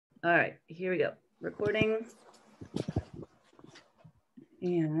All right, here we go. Recording.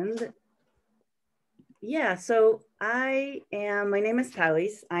 And yeah, so my name is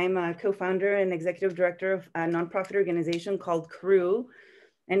Talis. I'm a co-founder and executive director of a nonprofit organization called Crew.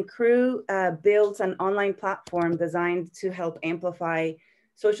 And Crew builds an online platform designed to help amplify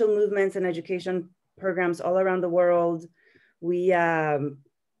social movements and education programs all around the world.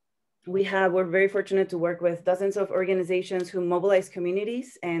 We're very fortunate to work with dozens of organizations who mobilize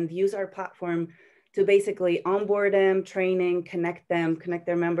communities and use our platform to basically onboard them, training, connect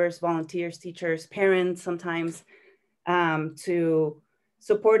their members, volunteers, teachers, parents sometimes, to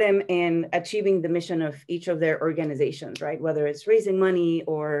support them in achieving the mission of each of their organizations, right? Whether it's raising money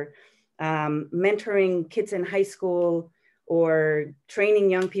or mentoring kids in high school or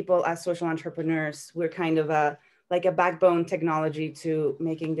training young people as social entrepreneurs. We're kind of like a backbone technology to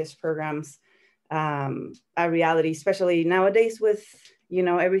making these programs a reality, especially nowadays with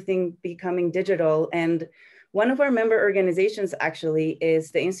everything becoming digital. And one of our member organizations actually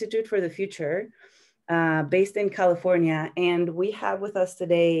is the Institute for the Future, based in California. And we have with us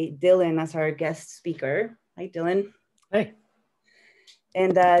today Dylan as our guest speaker. Hi, Dylan. Hey.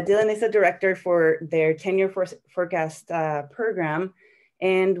 And Dylan is a director for their 10-year forecast program.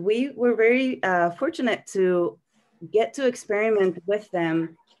 And we were very fortunate to get to experiment with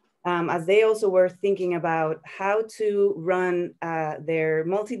them as they also were thinking about how to run their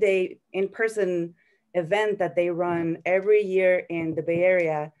multi-day in-person event that they run every year in the Bay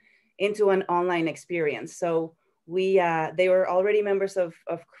Area into an online experience. So they were already members of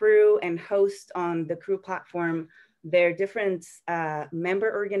Crew and host on the Crew platform their different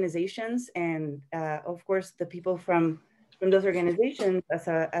member organizations, and of course the people from those organizations as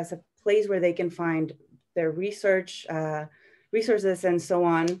a place where they can find their research resources and so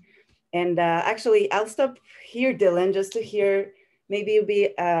on. And actually I'll stop here, Dylan, just to hear, maybe it'd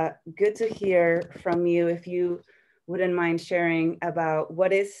be good to hear from you if you wouldn't mind sharing about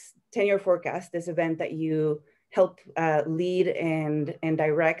what is 10-year forecast, this event that you help lead and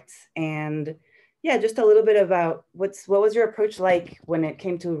direct, and yeah, just a little bit about what was your approach like when it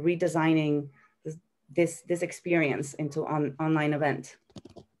came to redesigning this experience into online event.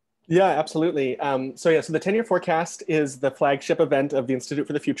 Yeah, absolutely. So the 10-year forecast is the flagship event of the Institute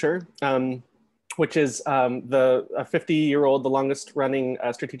for the Future, which is the 50-year-old, the longest running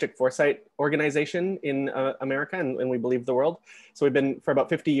strategic foresight organization in America and we believe the world. So we've been for about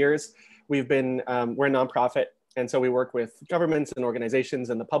 50 years. We're a nonprofit. And so we work with governments and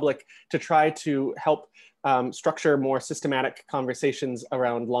organizations and the public to try to help structure more systematic conversations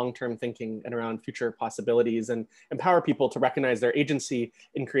around long-term thinking and around future possibilities and empower people to recognize their agency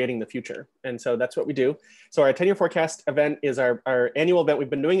in creating the future. And so that's what we do. So our 10-year forecast event is our annual event. We've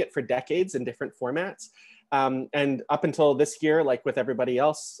been doing it for decades in different formats. And up until this year, like with everybody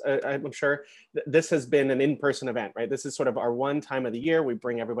else, I'm sure this has been an in-person event, right? This is sort of our one time of the year. We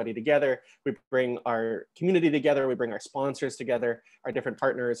bring everybody together. We bring our community together. We bring our sponsors together, our different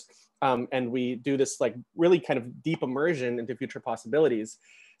partners. And we do this like really kind of deep immersion into future possibilities.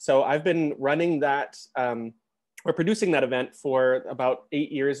 So I've been running that or producing that event for about 8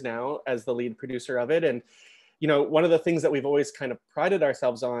 years now as the lead producer of it. And one of the things that we've always kind of prided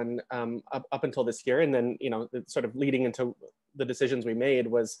ourselves on up until this year, and then, sort of leading into the decisions we made,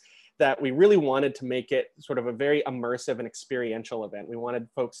 was that we really wanted to make it sort of a very immersive and experiential event. We wanted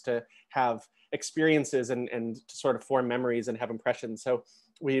folks to have experiences and to sort of form memories and have impressions. So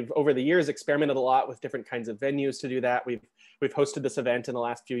we've, over the years, experimented a lot with different kinds of venues to do that. We've hosted this event in the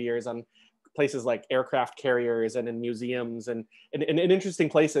last few years on places like aircraft carriers and in museums and in interesting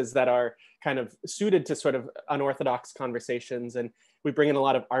places that are kind of suited to sort of unorthodox conversations. And we bring in a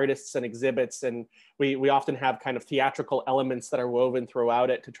lot of artists and exhibits, and we often have kind of theatrical elements that are woven throughout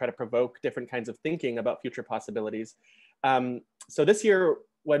it to try to provoke different kinds of thinking about future possibilities. So this year,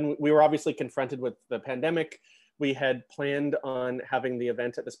 when we were obviously confronted with the pandemic, we had planned on having the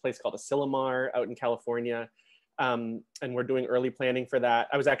event at this place called Asilomar out in California. And we're doing early planning for that.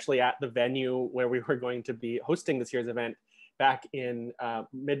 I was actually at the venue where we were going to be hosting this year's event back in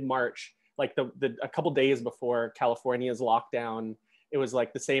mid-March, like a couple days before California's lockdown. It was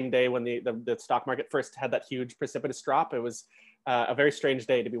like the same day when the stock market first had that huge precipitous drop. It was a very strange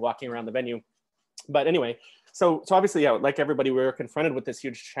day to be walking around the venue. But anyway, so obviously, yeah, like everybody, we were confronted with this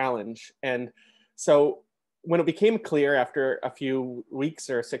huge challenge. And so when it became clear after a few weeks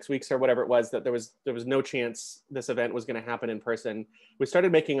or 6 weeks or whatever it was that there was no chance this event was going to happen in person, we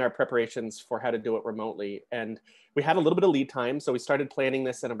started making our preparations for how to do it remotely. And we had a little bit of lead time. So we started planning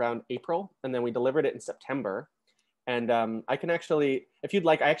this in around April, and then we delivered it in September. And I can actually, if you'd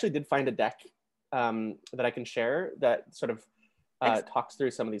like, I actually did find a deck that I can share that sort of talks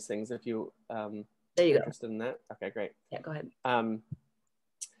through some of these things if you there you interested in that. Okay, great. Yeah, go ahead.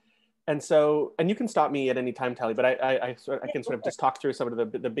 And so, and you can stop me at any time, Tally, but I can sort of just talk through some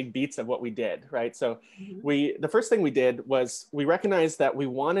of the big beats of what we did, right? So the first thing we did was we recognized that we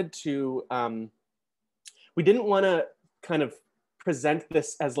wanted to, we didn't want to kind of present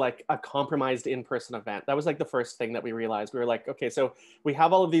this as like a compromised in-person event. That was like the first thing that we realized. We were like, okay, so we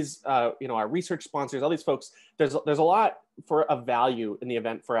have all of these, you know, our research sponsors, all these folks, there's a lot of value in the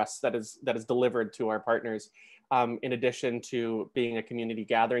event for us that is delivered to our partners. In addition to being a community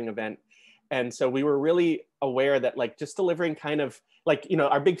gathering event. And so we were really aware that like just delivering kind of like, you know,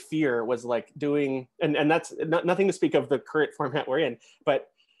 our big fear was like doing, and that's nothing to speak of the current format we're in, but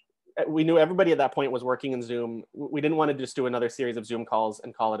we knew everybody at that point was working in Zoom. We didn't want to just do another series of Zoom calls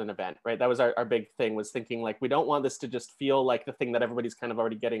and call it an event, right? That was our big thing, was thinking like, we don't want this to just feel like the thing that everybody's kind of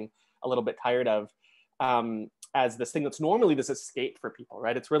already getting a little bit tired of. As this thing that's normally this escape for people,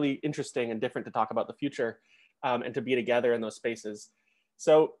 right? It's really interesting and different to talk about the future. And to be together in those spaces.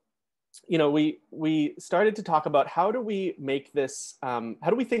 So, you know, we started to talk about how do we make this, how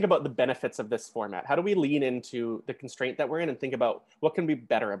do we think about the benefits of this format? How do we lean into the constraint that we're in and think about what can be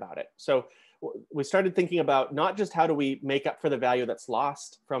better about it? So we started thinking about not just how do we make up for the value that's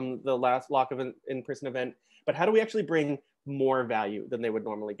lost from the last lock of an in-person event, but how do we actually bring more value than they would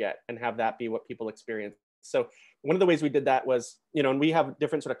normally get and have that be what people experience? So one of the ways we did that was, you know, and we have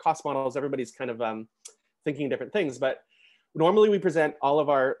different sort of cost models, everybody's kind of, thinking different things, but normally we present all of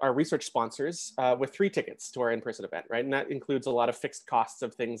our research sponsors with 3 tickets to our in-person event, right? And that includes a lot of fixed costs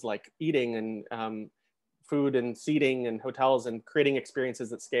of things like eating and food and seating and hotels and creating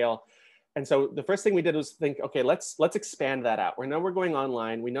experiences at scale. And so the first thing we did was think, okay, let's expand that out. We know we're going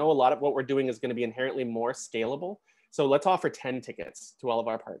online. We know a lot of what we're doing is going to be inherently more scalable. So let's offer 10 tickets to all of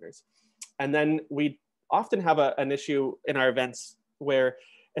our partners. And then we often have an issue in our events where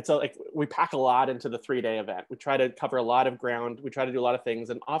it's like we pack a lot into the 3-day event. We try to cover a lot of ground. We try to do a lot of things.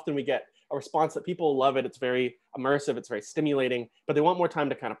 And often we get a response that people love it. It's very immersive. It's very stimulating, but they want more time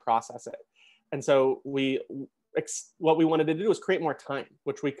to kind of process it. And so what we wanted to do was create more time,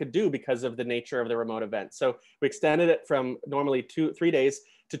 which we could do because of the nature of the remote event. So we extended it from normally 3 days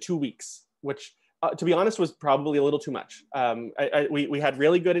to 2 weeks, which to be honest was probably a little too much. We had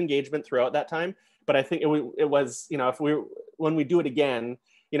really good engagement throughout that time, but I think it was, you know, when we do it again,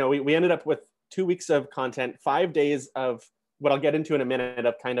 you know, we ended up with 2 weeks of content, 5 days of what I'll get into in a minute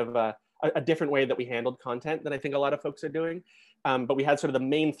of kind of a different way that we handled content than I think a lot of folks are doing. But we had sort of the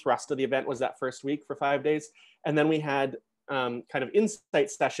main thrust of the event was that first week for 5 days. And then we had kind of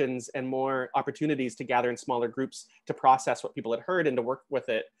insight sessions and more opportunities to gather in smaller groups to process what people had heard and to work with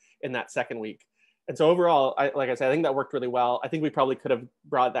it in that second week. And so overall, like I said, I think that worked really well. I think we probably could have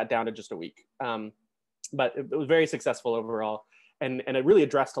brought that down to just a week. But it was very successful overall. And it really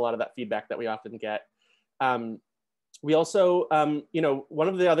addressed a lot of that feedback that we often get. We also, you know, one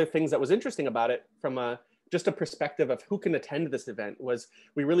of the other things that was interesting about it from just a perspective of who can attend this event was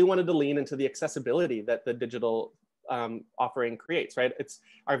we really wanted to lean into the accessibility that the digital offering creates, right?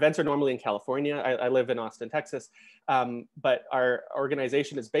 Our events are normally in California. I live in Austin, Texas, but our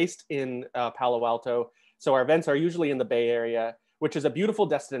organization is based in Palo Alto. So our events are usually in the Bay Area, which is a beautiful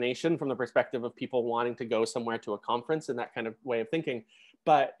destination from the perspective of people wanting to go somewhere to a conference and that kind of way of thinking,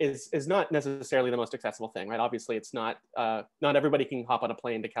 but is not necessarily the most accessible thing, right? Obviously, it's not everybody can hop on a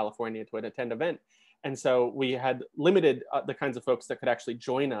plane to California to attend an event. And so we had limited the kinds of folks that could actually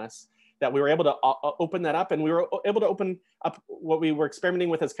join us, that we were able to open that up, and we were able to open up what we were experimenting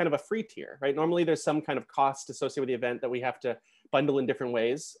with as kind of a free tier, right? Normally there's some kind of cost associated with the event that we have to bundle in different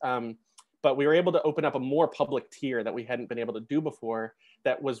ways. But we were able to open up a more public tier that we hadn't been able to do before,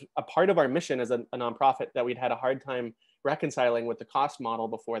 that was a part of our mission as a nonprofit that we'd had a hard time reconciling with the cost model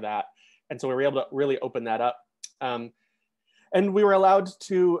before that. And so we were able to really open that up. And we were allowed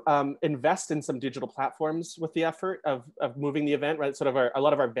to invest in some digital platforms with the effort of moving the event, right? Sort of a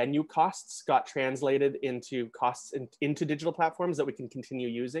lot of our venue costs got translated into costs into digital platforms that we can continue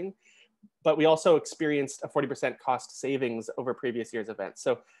using. But we also experienced a 40% cost savings over previous year's events.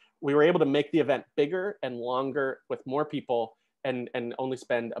 So we were able to make the event bigger and longer with more people and only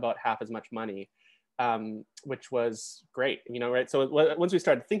spend about half as much money, which was great, you know, right? So once we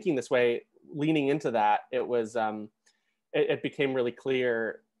started thinking this way, leaning into that, it was, it became really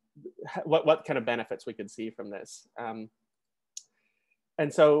clear what kind of benefits we could see from this.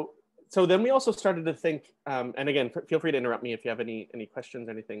 And so then we also started to think, and again, feel free to interrupt me if you have any questions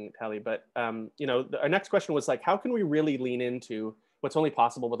or anything, Tally, but you know, our next question was like, how can we really lean into what's only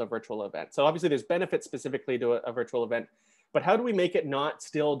possible with a virtual event? So obviously there's benefits specifically to a virtual event, but how do we make it not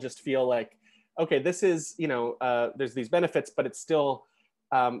still just feel like okay, this is, there's these benefits, but it's still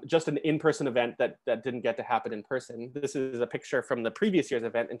just an in-person event that didn't get to happen in person. This is a picture from the previous year's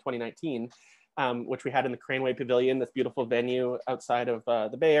event in 2019, which we had in the Craneway Pavilion, this beautiful venue outside of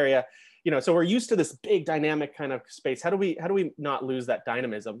the Bay Area. So we're used to this big dynamic kind of space. How do we not lose that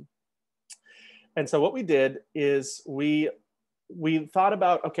dynamism? And so what we did is we thought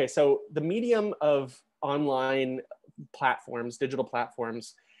about, okay, so the medium of online platforms, digital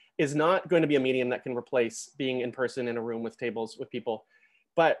platforms, is not going to be a medium that can replace being in person in a room with tables with people.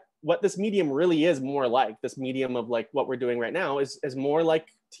 But what this medium really is more like, this medium of like what we're doing right now is more like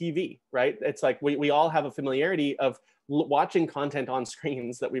TV, right? It's like we all have a familiarity of watching content on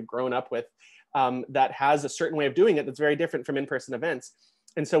screens that we've grown up with that has a certain way of doing it that's very different from in-person events.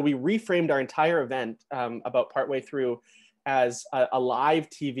 And so we reframed our entire event about partway through as a live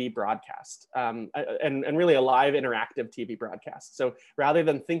TV broadcast and really a live interactive TV broadcast. So rather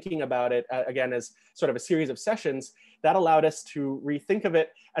than thinking about it, again, as sort of a series of sessions, that allowed us to rethink of it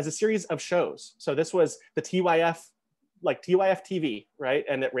as a series of shows. So this was the TYF, like TYF TV, right?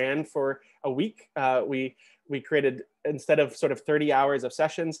 And it ran for a week. We created, instead of sort of 30 hours of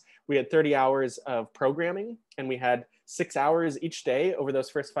sessions, we had 30 hours of programming, and we had 6 hours each day over those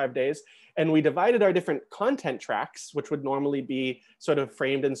first 5 days. And we divided our different content tracks, which would normally be sort of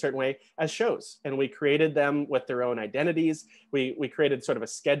framed in a certain way, as shows. And we created them with their own identities. We created sort of a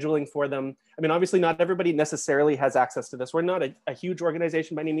scheduling for them. I mean, obviously not everybody necessarily has access to this. We're not a huge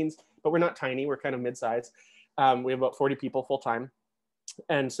organization by any means, but we're not tiny. We're kind of mid-size. We have about 40 people full time.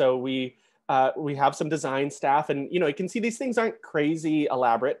 And so we have some design staff, and you can see these things aren't crazy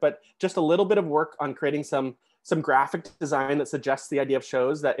elaborate, but just a little bit of work on creating some graphic design that suggests the idea of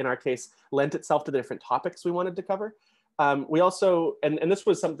shows that in our case lent itself to the different topics we wanted to cover. We also, and this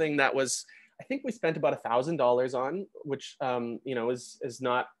was something that was, I think we spent about $1,000 on, which is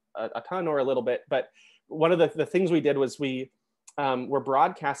not a ton or a little bit, but one of the things we did was we were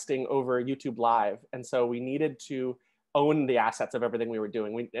broadcasting over YouTube Live. And so we needed to own the assets of everything we were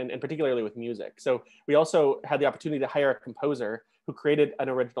doing, and particularly with music. So we also had the opportunity to hire a composer who created an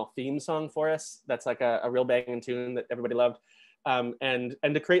original theme song for us. That's like a real banging tune that everybody loved. And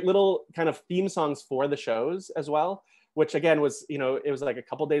to create little kind of theme songs for the shows as well, which again was, it was like a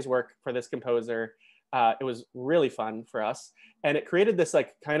couple days work for this composer. It was really fun for us. And it created this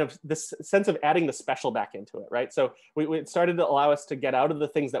like kind of this sense of adding the special back into it, right? So it started to allow us to get out of the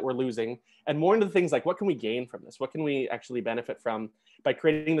things that we're losing and more into the things like, what can we gain from this? What can we actually benefit from by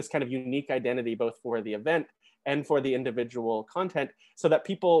creating this kind of unique identity, both for the event and for the individual content, so that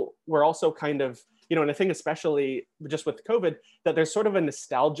people were also kind of, and I think especially just with COVID, that there's sort of a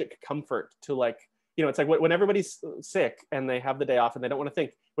nostalgic comfort to like, it's like when everybody's sick and they have the day off and they don't want to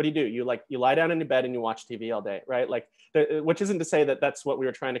think, what do? You lie down in your bed and you watch TV all day, right? Like, which isn't to say that that's what we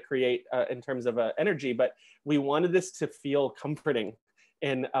were trying to create in terms of energy, but we wanted this to feel comforting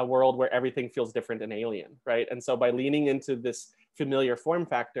in a world where everything feels different and alien, right? And so by leaning into this familiar form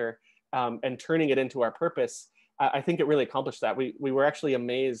factor and turning it into our purpose, I think it really accomplished that. We were actually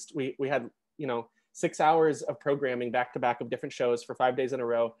amazed. We had 6 hours of programming back to back of different shows for 5 days in a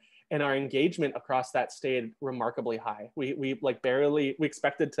row. And our engagement across that stayed remarkably high. We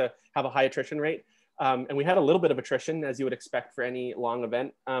expected to have a high attrition rate. And we had a little bit of attrition, as you would expect for any long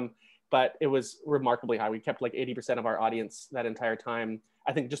event. But it was remarkably high. We kept like 80% of our audience that entire time.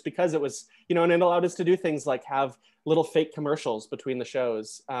 I think just because it was, and it allowed us to do things like have little fake commercials between the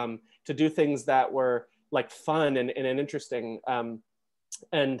shows, to do things that were like fun and interesting.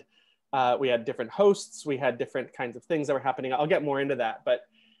 We had different hosts. We had different kinds of things that were happening. I'll get more into that. But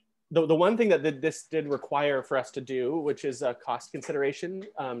the one thing that this did require for us to do, which is a cost consideration,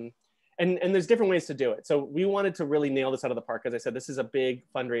 and there's different ways to do it. So we wanted to really nail this out of the park. As I said, this is a big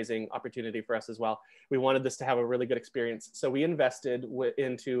fundraising opportunity for us as well. We wanted this to have a really good experience. So we invested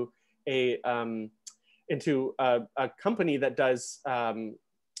into a company that does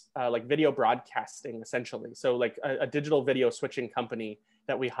like video broadcasting, essentially. So like a digital video switching company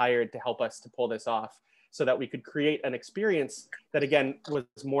that we hired to help us to pull this off, so that we could create an experience that, again, was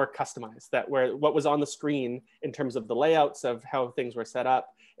more customized, that where what was on the screen in terms of the layouts of how things were set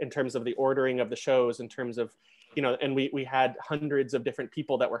up, in terms of the ordering of the shows, in terms of, and we had hundreds of different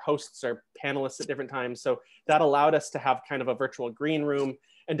people that were hosts or panelists at different times. So that allowed us to have kind of a virtual green room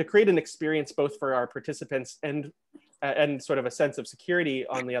and to create an experience both for our participants and sort of a sense of security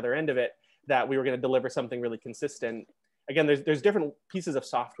on the other end of it, that we were going to deliver something really consistent. Again, there's different pieces of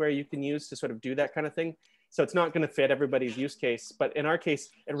software you can use to sort of do that kind of thing. So it's not going to fit everybody's use case, but in our case,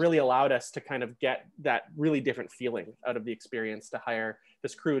 it really allowed us to kind of get that really different feeling out of the experience, to hire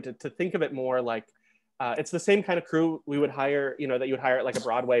this crew, to think of it more like it's the same kind of crew we would hire, you know, that you would hire at like a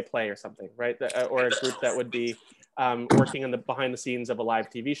Broadway play or something, right? Or a group that would be working in the behind the scenes of a live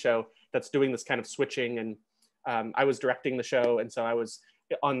TV show that's doing this kind of switching. And I was directing the show, and so I was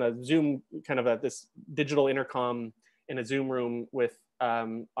on the Zoom kind of this digital intercom in a Zoom room with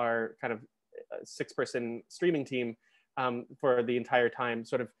our kind of 6-person streaming team for the entire time,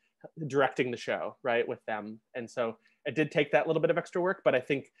 sort of directing the show, right, with them. And so it did take that little bit of extra work, but I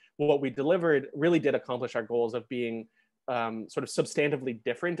think what we delivered really did accomplish our goals of being sort of substantively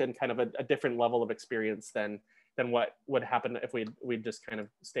different and kind of a different level of experience than what would happen if we'd just kind of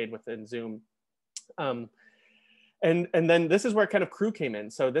stayed within Zoom. And then this is where kind of Crew came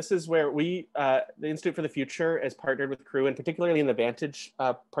in. So this is where we, the Institute for the Future is partnered with Crew, and particularly in the Vantage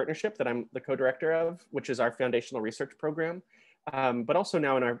partnership that I'm the co-director of, which is our foundational research program. But also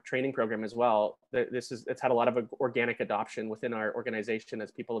now in our training program as well. It's had a lot of organic adoption within our organization as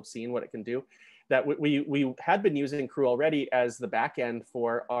people have seen what it can do. That we had been using Crew already as the back end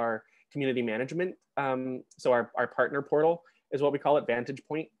for our community management. So our partner portal is what we call it. Vantage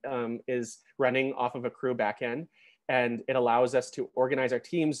Point is running off of a Crew back end. And it allows us to organize our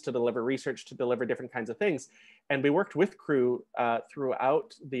teams, to deliver research, to deliver different kinds of things. And we worked with Crew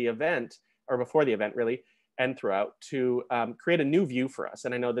throughout the event, or before the event really, and throughout, to create a new view for us.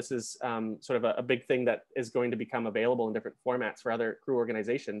 And I know this is sort of a big thing that is going to become available in different formats for other Crew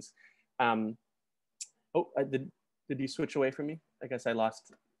organizations. Did you switch away from me? I guess I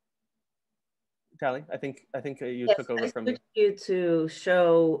lost Tally. I think you took over from me. You to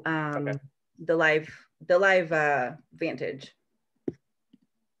show Okay. the live Vantage.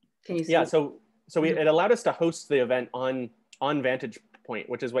 Can you see? Yeah, so it allowed us to host the event on Vantage Point,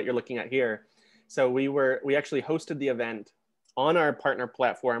 which is what you're looking at here. So we actually hosted the event on our partner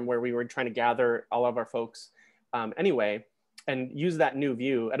platform where we were trying to gather all of our folks anyway, and use that new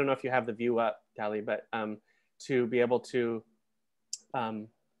view. I don't know if you have the view up, Tally, but to be able to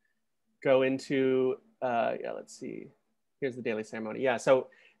go into, yeah, let's see, here's the daily ceremony. Yeah, so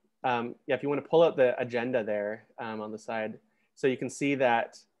yeah, if you want to pull out the agenda there on the side, so you can see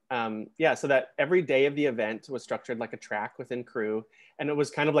that, yeah, so that every day of the event was structured like a track within Crew, and it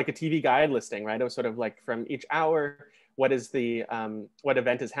was kind of like a TV guide listing, right? It was sort of like from each hour, what is the, what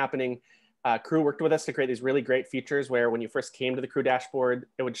event is happening. Crew worked with us to create these really great features where when you first came to the Crew dashboard,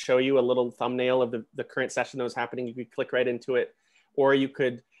 it would show you a little thumbnail of the current session that was happening. You could click right into it, or you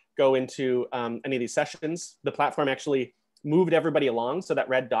could go into any of these sessions. The platform actually moved everybody along, so that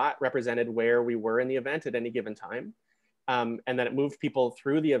red dot represented where we were in the event at any given time. And then it moved people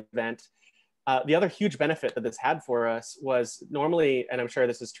through the event. The other huge benefit that this had for us was normally, and I'm sure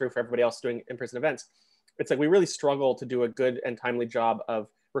this is true for everybody else doing in-person events, it's like we really struggle to do a good and timely job of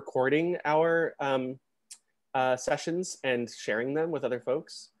recording our sessions and sharing them with other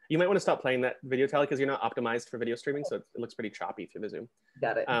folks. You might want to stop playing that video, Tally, because you're not optimized for video streaming, so it looks pretty choppy through the Zoom.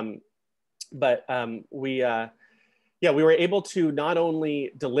 Got it. Yeah, we were able to not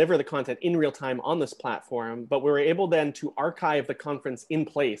only deliver the content in real time on this platform, but we were able then to archive the conference in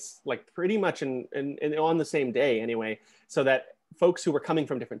place, like pretty much on the same day anyway, so that folks who were coming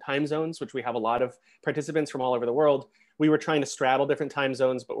from different time zones, which we have a lot of participants from all over the world, we were trying to straddle different time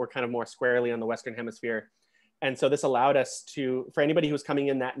zones, but we're kind of more squarely on the Western Hemisphere. And so this allowed us to, for anybody who was coming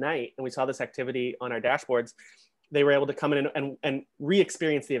in that night, and we saw this activity on our dashboards, they were able to come in and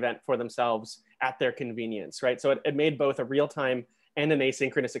re-experience the event for themselves at their convenience, right? So it made both a real-time and an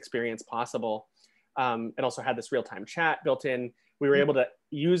asynchronous experience possible. It also had this real-time chat built in. We were able to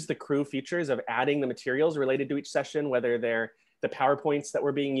use the Crew features of adding the materials related to each session, whether they're the PowerPoints that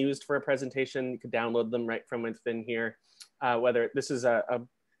were being used for a presentation, you could download them right from within here. Whether this is a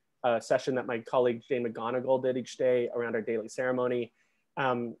session that my colleague Jane McGonigal did each day around our daily ceremony,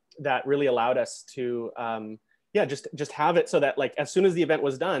 that really allowed us to, yeah, just have it so that like as soon as the event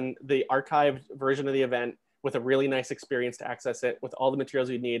was done, the archived version of the event with a really nice experience to access it with all the materials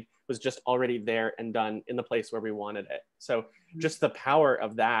you need was just already there and done in the place where we wanted it. So just the power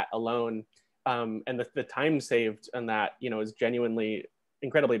of that alone, and the time saved on that, you know, is genuinely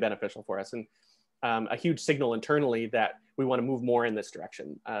incredibly beneficial for us, and a huge signal internally that we want to move more in this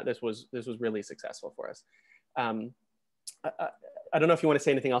direction. This was really successful for us. I don't know if you want to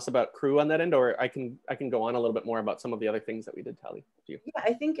say anything else about Crew on that end, or I can go on a little bit more about some of the other things that we did, Tally. Yeah,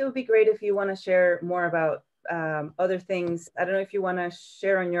 I think it would be great if you want to share more about other things. I don't know if you want to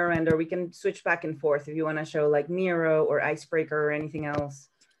share on your end, or we can switch back and forth if you want to show like Miro or Icebreaker or anything else.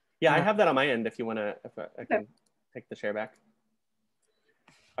 Yeah, I have that on my end if you want to, if I can take the share back.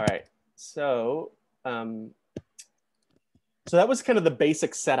 All right, so so that was kind of the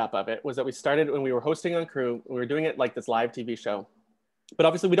basic setup of it, was that we started when we were hosting on Crew, we were doing it like this live TV show. but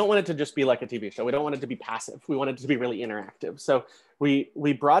obviously we don't want it to just be like a TV show. We don't want it to be passive. We want it to be really interactive. So we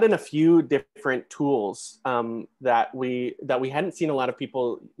brought in a few different tools that we hadn't seen a lot of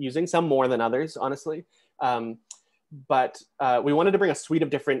people using, some more than others, honestly. But we wanted to bring a suite of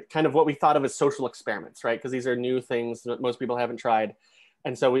different kind of what we thought of as social experiments, right? Because these are new things that most people haven't tried.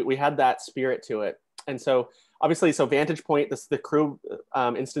 And so we had that spirit to it. And so obviously, so Vantage Point, the crew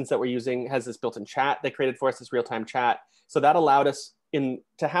instance that we're using has this built-in chat they created for us, this real-time chat. So that allowed us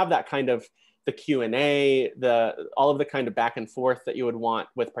to have that kind of the Q&A, all of the kind of back and forth that you would want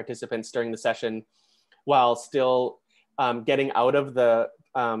with participants during the session, while still getting out of the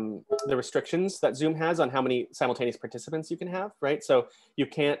restrictions that Zoom has on how many simultaneous participants you can have, right? So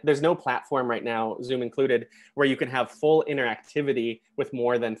there's no platform right now, Zoom included, where you can have full interactivity with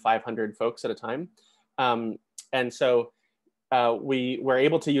more than 500 folks at a time. And so we were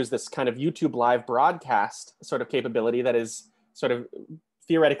able to use this kind of YouTube live broadcast sort of capability that is sort of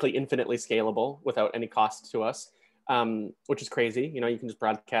theoretically infinitely scalable without any cost to us, which is crazy. You know, you can just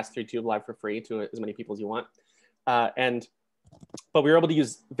broadcast through YouTube live for free to as many people as you want. But we were able to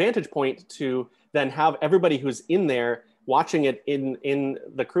use Vantage Point to then have everybody who's in there watching it in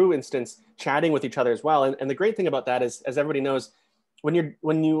the crew instance, chatting with each other as well. And the great thing about that is, as everybody knows, when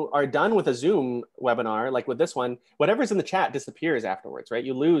you are done with a Zoom webinar, like with this one, whatever's in the chat disappears afterwards, right?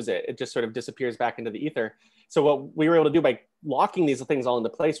 You lose it. It just sort of disappears back into the ether. So what we were able to do by locking these things all into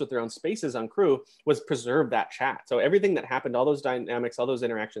place with their own spaces on crew was preserve that chat. So everything that happened, all those dynamics, all those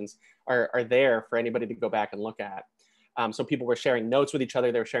interactions are there for anybody to go back and look at. So people were sharing notes with each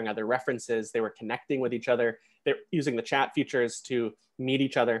other. They were sharing other references. They were connecting with each other. They're using the chat features to meet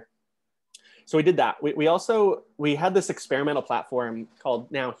each other. So we did that. We had this experimental platform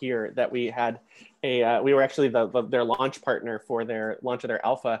called Now Here that we had we were actually their launch partner for their launch of their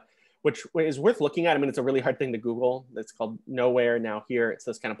alpha, which is worth looking at. I mean, it's a really hard thing to Google. It's called Nowhere Now Here. It's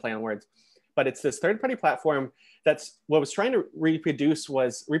this kind of play on words, but it's this third-party platform that's what was trying to reproduce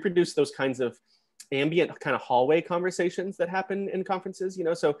those kinds of ambient kind of hallway conversations that happen in conferences. You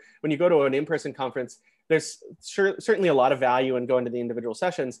know, so when you go to an in-person conference, there's certainly a lot of value in going to the individual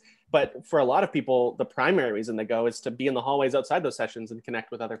sessions, but for a lot of people, the primary reason they go is to be in the hallways outside those sessions and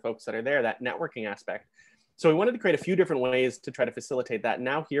connect with other folks that are there, that networking aspect. So we wanted to create a few different ways to try to facilitate that.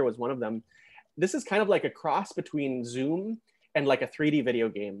 Now Here was one of them. This is kind of like a cross between Zoom and like a 3D video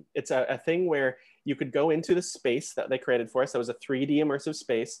game. It's a thing where you could go into the space that they created for us. That was a 3D immersive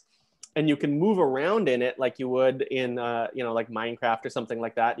space. And you can move around in it like you would in, you know, like Minecraft or something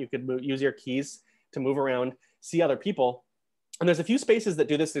like that. You could use your keys to move around, see other people. And there's a few spaces that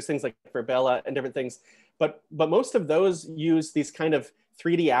do this. There's things like Verbella and different things. But most of those use these kind of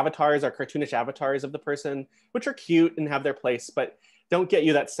 3D avatars or cartoonish avatars of the person, which are cute and have their place, but don't get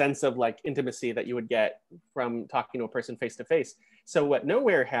you that sense of like intimacy that you would get from talking to a person face to face. So what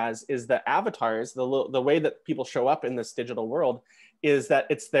Nowhere has is the avatars, the way that people show up in this digital world is that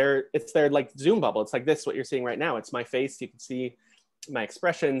it's their like Zoom bubble. It's like this, what you're seeing right now. It's my face. You can see my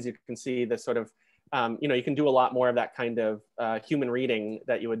expressions. You can see the sort of, you know, you can do a lot more of that kind of human reading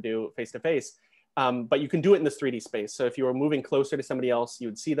that you would do face to face. But you can do it in this 3D space. So if you were moving closer to somebody else, you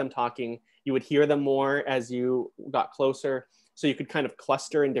would see them talking. You would hear them more as you got closer. So you could kind of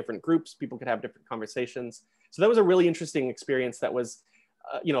cluster in different groups. People could have different conversations. So that was a really interesting experience that was,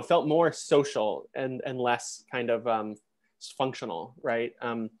 you know, felt more social and less kind of functional, right?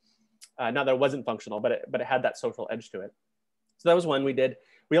 Not that it wasn't functional, but it had that social edge to it. So that was one we did.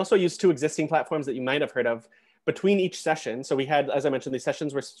 We also used two existing platforms that you might have heard of between each session. So we had, as I mentioned, these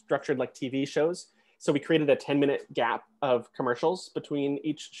sessions were structured like TV shows. So we created a 10-minute gap of commercials between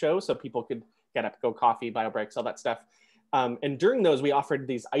each show so people could get up, go coffee, bio breaks, all that stuff. And during those, we offered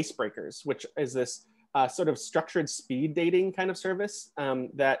these icebreakers, which is this sort of structured speed dating kind of service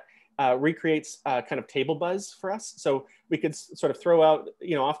that recreates kind of table buzz for us. So we could sort of throw out,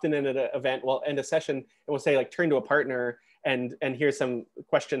 you know, often in an event, we'll end a session and we'll say like, turn to a partner and here's some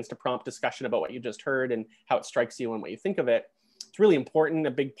questions to prompt discussion about what you just heard and how it strikes you and what you think of it. It's really important,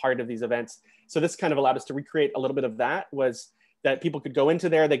 a big part of these events. So this kind of allowed us to recreate a little bit of that, was that people could go into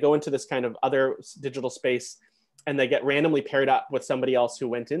there, they go into this kind of other digital space and they get randomly paired up with somebody else who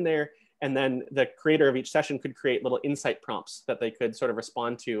went in there. And then the creator of each session could create little insight prompts that they could sort of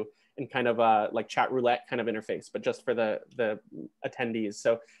respond to in kind of a like chat roulette kind of interface, but just for the attendees.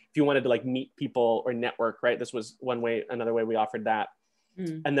 So if you wanted to like meet people or network, right? This was one way, another way we offered that.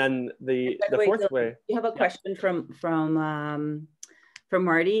 And then the fourth way. You have a question from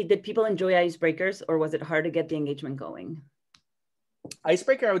Marty. Did people enjoy icebreakers or was it hard to get the engagement going?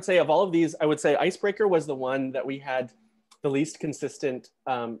 Icebreaker, I would say of all of these, I would say Icebreaker was the one that we had the least consistent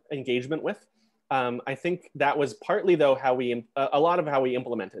engagement with. I think that was partly though a lot of how we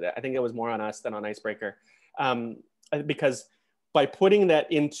implemented it. I think it was more on us than on Icebreaker, because by putting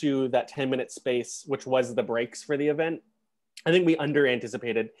that into that 10-minute space, which was the breaks for the event, I think we under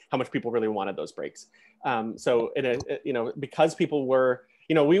anticipated how much people really wanted those breaks. So because people were,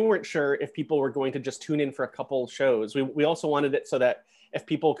 we weren't sure if people were going to just tune in for a couple shows. We also wanted it so that if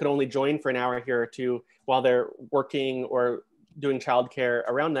people could only join for an hour here or two while they're working or doing childcare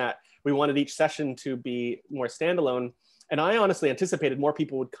around that, we wanted each session to be more standalone. And I honestly anticipated more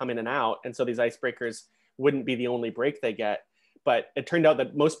people would come in and out. And so these icebreakers wouldn't be the only break they get. But it turned out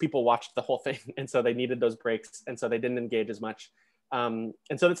that most people watched the whole thing. And so they needed those breaks. And so they didn't engage as much. And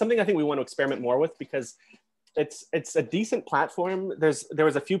so that's something I think we want to experiment more with, because it's a decent platform. There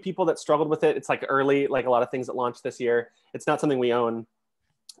was a few people that struggled with it. It's like early, like a lot of things that launched this year. It's not something we own.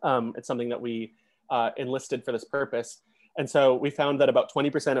 It's something that we enlisted for this purpose. And so we found that about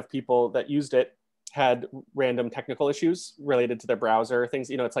 20% of people that used it had random technical issues related to their browser things.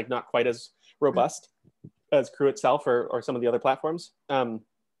 It's like not quite as robust as Crew itself or some of the other platforms. So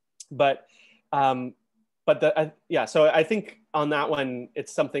I think on that one,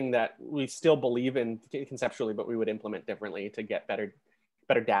 it's something that we still believe in conceptually, but we would implement differently to get better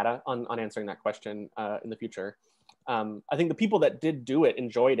data on answering that question in the future. I think the people that did do it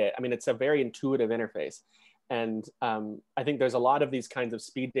enjoyed it. I mean, it's a very intuitive interface. And I think there's a lot of these kinds of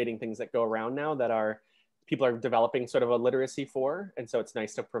speed dating things that go around now that people are developing sort of a literacy for. And so it's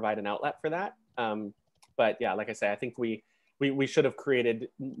nice to provide an outlet for that. But yeah, like I say, I think we should have created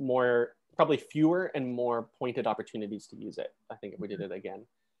probably fewer and more pointed opportunities to use it, I think, if we did it again.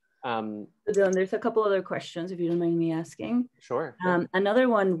 Dylan, there's a couple other questions, if you don't mind me asking. Sure. Another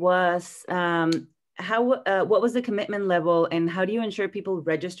one was, what was the commitment level, and how do you ensure people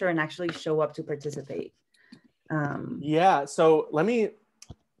register and actually show up to participate? Yeah, so let me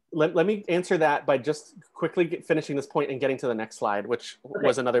answer that by just quickly finishing this point and getting to the next slide, which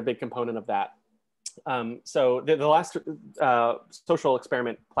was another big component of that. So the last social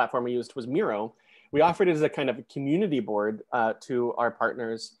experiment platform we used was Miro. We offered it as a kind of a community board to our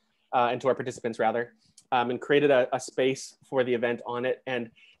partners and to our participants rather, and created a space for the event on it. And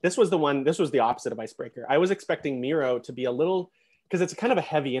this was the opposite of Icebreaker. I was expecting Miro to be a little, because it's kind of a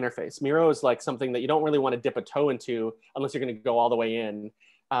heavy interface. Miro is like something that you don't really want to dip a toe into unless you're going to go all the way in.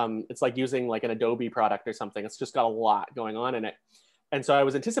 It's like using like an Adobe product or something. It's just got a lot going on in it. And so I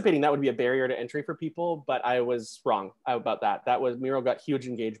was anticipating that would be a barrier to entry for people, but I was wrong about that. Miro got huge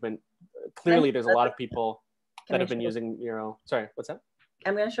engagement. Clearly, there's a lot of people that have been using Miro. Sorry, what's that?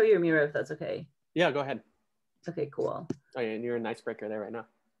 I'm going to show you Miro if that's okay. Yeah, go ahead. Okay, cool. Oh yeah, and you're an icebreaker there right now.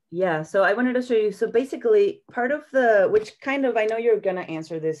 Yeah, so I wanted to show you. So basically, part of which kind of, I know you're going to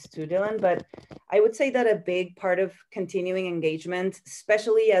answer this too, Dylan, but I would say that a big part of continuing engagement,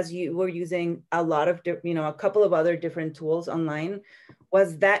 especially as you were using a lot of, a couple of other different tools online,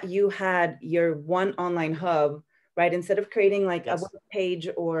 was that you had your one online hub, right? Instead of creating like a web page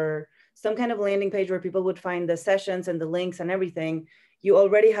or some kind of landing page where people would find the sessions and the links and everything, you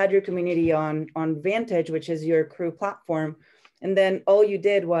already had your community on Vantage, which is your Crew platform. And then all you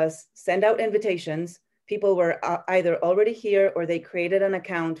did was send out invitations. People were either already here or they created an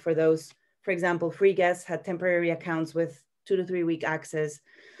account for those. For example, free guests had temporary accounts with 2 to 3 week access.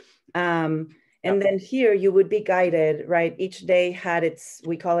 And then here you would be guided, right? Each day had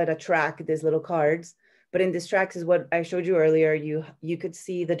we call it a track, these little cards. But in these tracks is what I showed you earlier. You could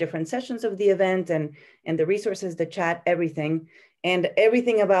see the different sessions of the event and the resources, the chat, everything. And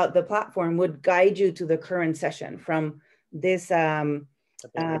everything about the platform would guide you to the current session from this banner.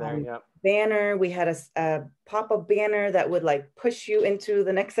 We had a pop-up banner that would like push you into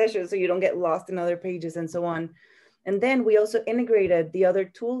the next session so you don't get lost in other pages and so on. And then we also integrated the other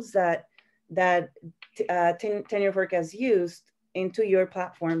tools that Tenure4K has used into your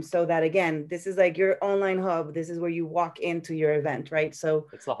platform, so that again, this is like your online hub. This is where you walk into your event, right? So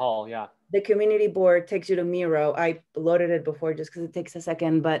it's the hall, yeah. The community board takes you to Miro. I loaded it before just because it takes a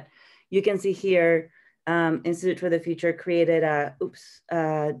second, but you can see here, Institute for the Future created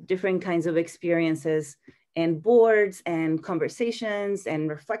different kinds of experiences and boards and conversations and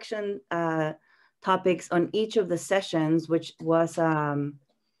reflection topics on each of the sessions, which was,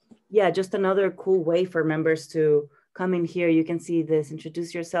 just another cool way for members to come in here. You can see this,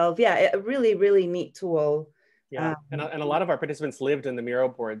 introduce yourself. Yeah, a really, really neat tool. Yeah, and a lot of our participants lived in the Miro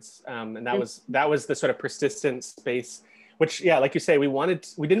boards, and that was the sort of persistent space, which, yeah, like you say, we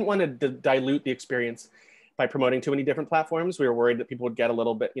didn't want to dilute the experience by promoting too many different platforms. We were worried that people would get a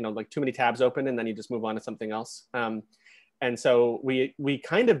little bit, like too many tabs open, and then you just move on to something else. And so we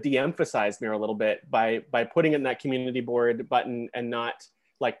kind of de-emphasized Miro a little bit by putting in that community board button and not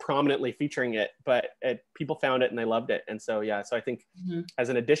like prominently featuring it, but people found it and they loved it. And so, yeah, so I think as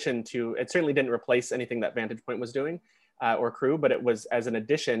an addition to, it certainly didn't replace anything that Vantage Point was doing or Crew, but it was as an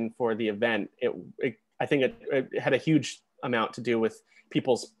addition for the event. I think it had a huge amount to do with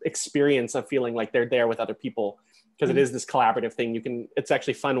people's experience of feeling like they're there with other people, because it is this collaborative thing. It's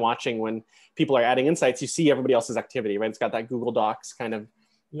actually fun watching when people are adding insights, you see everybody else's activity, right? It's got that Google Docs kind of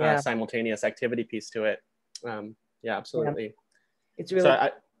simultaneous activity piece to it. Yeah, absolutely. Yeah. It's really,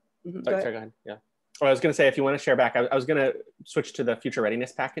 sorry, go ahead. Yeah. Oh, I was going to say, if you want to share back, I was going to switch to the future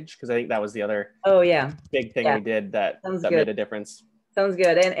readiness package, because I think that was the other big thing we did that made a difference. Sounds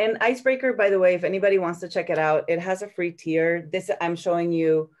good. And Icebreaker, by the way, if anybody wants to check it out, it has a free tier. I'm showing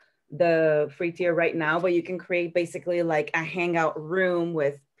you the free tier right now, but you can create basically like a hangout room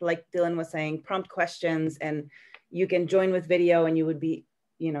with, like Dylan was saying, prompt questions, and you can join with video, and you would be,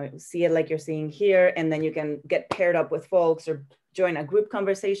 see it like you're seeing here, and then you can get paired up with folks or join a group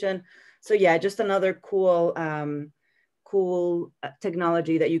conversation. So yeah, just another cool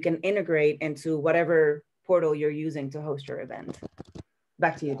technology that you can integrate into whatever portal you're using to host your event.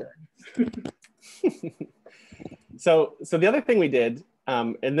 Back to you, Dylan. So the other thing we did,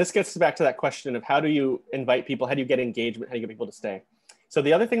 and this gets back to that question of how do you invite people, how do you get engagement, how do you get people to stay? So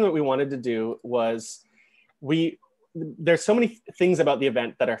the other thing that we wanted to do was, there's so many things about the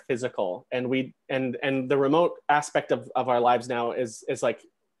event that are physical, and the remote aspect of our lives now is like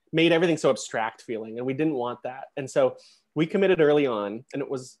made everything so abstract feeling, and we didn't want that. And so we committed early on, and it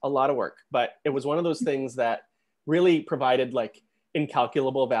was a lot of work, but it was one of those things that really provided like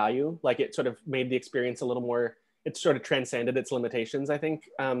incalculable value. Like it sort of made the experience a little more, it sort of transcended its limitations, I think,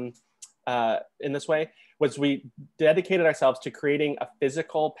 in this way, was we dedicated ourselves to creating a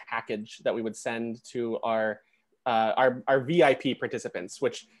physical package that we would send to our VIP participants,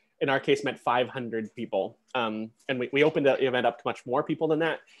 which in our case meant 500 people. And we opened the event up to much more people than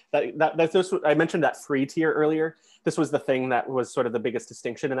that. I mentioned that free tier earlier. This was the thing that was sort of the biggest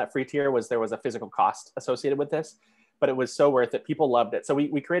distinction in that free tier, was there was a physical cost associated with this, but it was so worth it. People loved it. So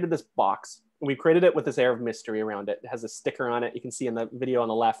we created this box, and we created it with this air of mystery around it. It has a sticker on it. You can see in the video on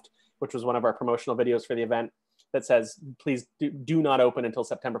the left, which was one of our promotional videos for the event, that says, please do not open until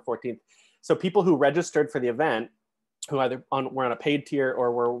September 14th. So people who registered for the event, who either were on a paid tier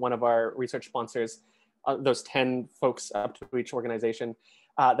or were one of our research sponsors, those 10 folks up to each organization,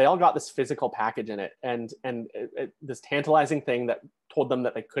 they all got this physical package in it, and this tantalizing thing that told them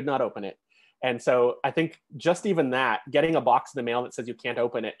that they could not open it. And so I think just even that, getting a box in the mail that says you can't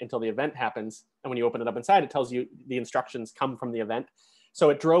open it until the event happens, and when you open it up inside, it tells you the instructions come from the event. So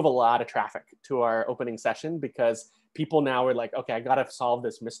it drove a lot of traffic to our opening session, because people now were like, okay, I got to solve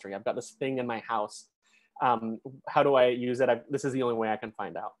this mystery. I've got this thing in my house. How do I use it? This is the only way I can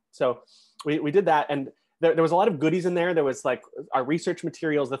find out. So we did that, and there was a lot of goodies in there. There was like our research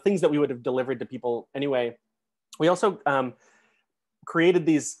materials, the things that we would have delivered to people anyway. We also created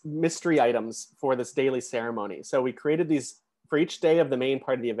these mystery items for this daily ceremony. So we created these for each day of the main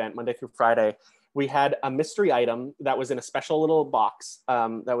part of the event, Monday through Friday. We had a mystery item that was in a special little box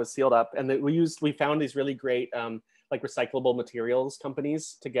that was sealed up, and that we found these really great like recyclable materials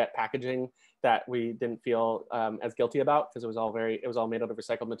companies to get packaging that we didn't feel as guilty about, because it was all made out of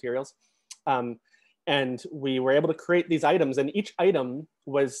recycled materials. And we were able to create these items, and each item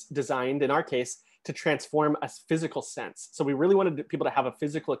was designed, in our case, to transform a physical sense. So we really wanted people to have a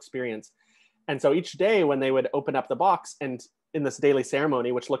physical experience. And so each day when they would open up the box, and in this daily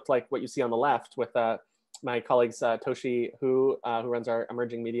ceremony, which looked like what you see on the left with my colleagues, Toshi, who runs our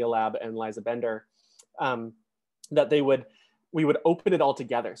emerging media lab, and Liza Bender, that we would open it all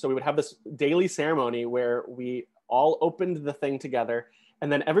together. So we would have this daily ceremony where we all opened the thing together,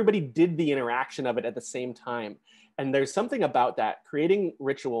 and then everybody did the interaction of it at the same time. And there's something about that, creating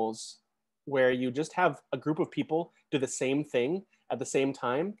rituals where you just have a group of people do the same thing at the same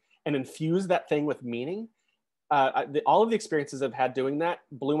time and infuse that thing with meaning. All of the experiences I've had doing that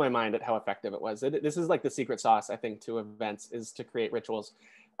blew my mind at how effective it was. This is like the secret sauce, I think, to events, is to create rituals.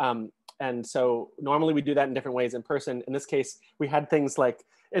 And so normally we do that in different ways in person. In this case, we had things like,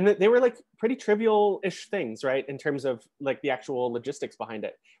 and they were like pretty trivial-ish things, right? In terms of like the actual logistics behind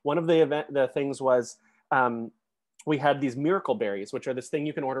it. One of the things was, we had these miracle berries, which are this thing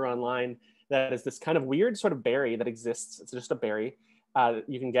you can order online that is this kind of weird sort of berry that exists. It's just a berry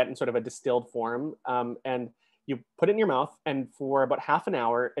you can get in sort of a distilled form. And you put it in your mouth, and for about half an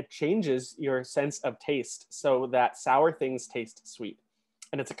hour, it changes your sense of taste so that sour things taste sweet.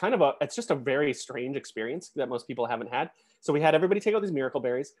 And it's it's just a very strange experience that most people haven't had. So we had everybody take out these miracle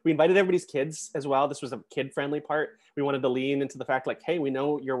berries. We invited everybody's kids as well. This was a kid-friendly part. We wanted to lean into the fact like, hey, we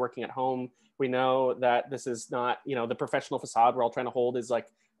know you're working at home. We know that this is not, the professional facade we're all trying to hold is like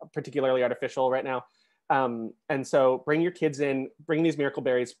particularly artificial right now. And so bring your kids in, bring these miracle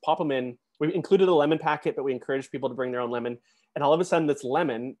berries, pop them in. We included a lemon packet, but we encouraged people to bring their own lemon. And all of a sudden this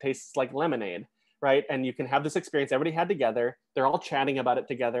lemon tastes like lemonade, right? And you can have this experience everybody had together. They're all chatting about it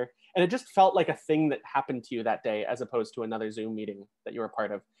together. And it just felt like a thing that happened to you that day, as opposed to another Zoom meeting that you were a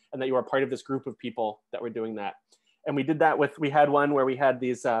part of, and that you were part of this group of people that were doing that. And we did that we had one where we had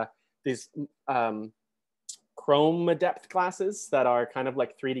these Chrome depth glasses that are kind of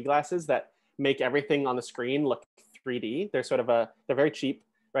like 3D glasses that make everything on the screen look 3D. They're they're very cheap,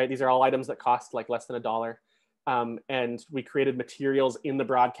 right? These are all items that cost like less than $1. And we created materials in the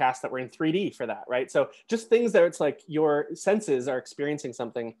broadcast that were in 3D for that, right? So just things that it's like your senses are experiencing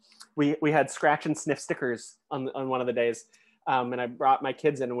something. We had scratch and sniff stickers on one of the days. And I brought my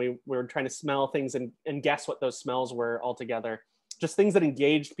kids in and we were trying to smell things and guess what those smells were all together. Just things that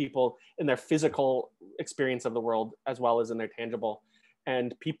engaged people in their physical experience of the world as well as in their tangible.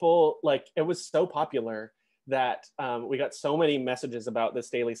 And people, like, it was so popular that we got so many messages about this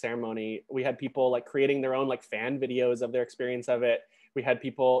daily ceremony. We had people like creating their own like fan videos of their experience of it. We had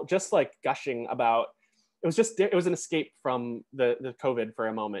people just like gushing about, it was an escape from the COVID for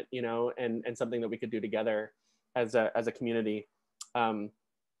a moment, and something that we could do together as a community.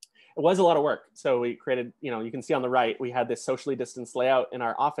 It was a lot of work. So we created, you can see on the right, we had this socially distanced layout in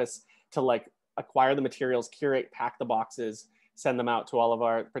our office to like acquire the materials, curate, pack the boxes, send them out to all of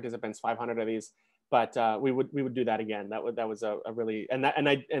our participants, 500 of these. But we would do that again. That was a really, and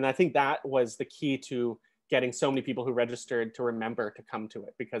I think that was the key to getting so many people who registered to remember to come to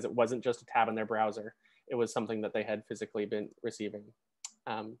it, because it wasn't just a tab in their browser. It was something that they had physically been receiving.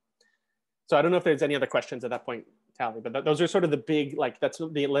 So I don't know if there's any other questions at that point, Tally, but those are sort of the big, like, that's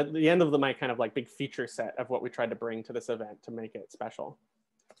the end of my kind of like big feature set of what we tried to bring to this event to make it special.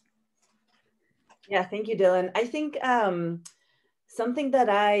 Yeah, thank you, Dylan. I think something that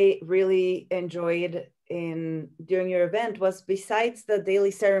I really enjoyed during your event was, besides the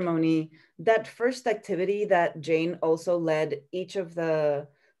daily ceremony, that first activity that Jane also led each of the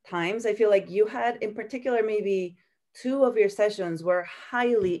times. I feel like you had, in particular, maybe 2 of your sessions were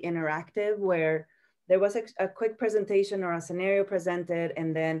highly interactive, where there was a quick presentation or a scenario presented,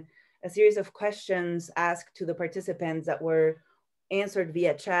 and then a series of questions asked to the participants that were answered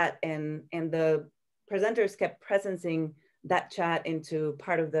via chat, and the presenters kept presencing that chat into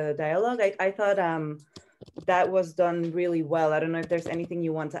part of the dialogue. I thought that was done really well. I don't know if there's anything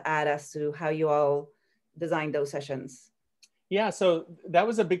you want to add as to how you all designed those sessions. Yeah, so that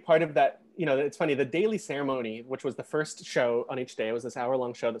was a big part of that. It's funny, the daily ceremony, which was the first show on each day, it was this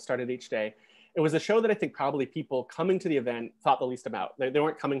hour-long show that started each day. It was a show that I think probably people coming to the event thought the least about. They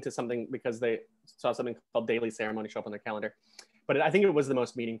weren't coming to something because they saw something called daily ceremony show up on their calendar. But I think it was the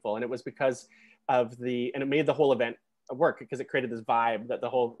most meaningful, and it was because of and it made the whole event work, because it created this vibe that the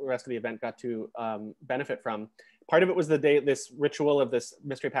whole rest of the event got to benefit from. Part of it was this ritual of this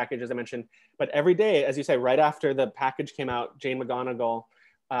mystery package, as I mentioned, but every day, as you say, right after the package came out, Jane McGonigal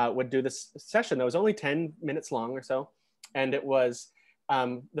would do this session that was only 10 minutes long or so. And it was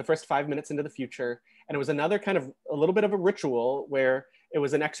the first 5 minutes into the future. And it was another kind of a little bit of a ritual where it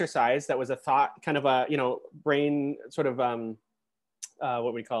was an exercise that was a thought, kind of a, brain sort of,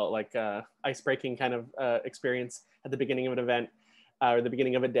 what we call it, like ice-breaking kind of experience at the beginning of an event or the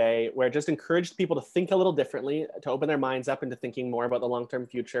beginning of a day, where it just encouraged people to think a little differently, to open their minds up into thinking more about the long-term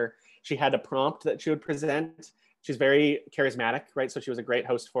future. She had a prompt that she would present. She's very charismatic, right? So she was a great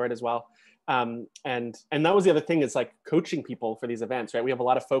host for it as well. And that was the other thing, is like coaching people for these events, right? We have a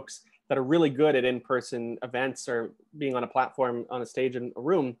lot of folks that are really good at in-person events or being on a platform, on a stage in a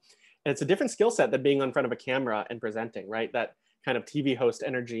room. And it's a different skill set than being in front of a camera and presenting, right? That kind of TV host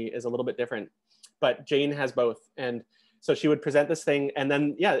energy is a little bit different, but Jane has both. And so she would present this thing, and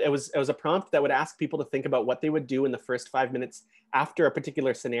then, yeah, it was a prompt that would ask people to think about what they would do in the first 5 minutes after a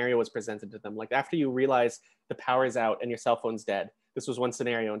particular scenario was presented to them. Like after you realize the power is out and your cell phone's dead. This was one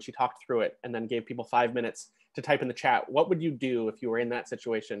scenario, and she talked through it and then gave people 5 minutes to type in the chat, what would you do if you were in that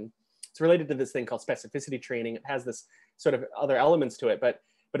situation? It's related to this thing called specificity training. It has this sort of other elements to it, but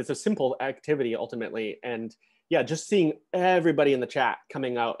it's a simple activity ultimately. And yeah, just seeing everybody in the chat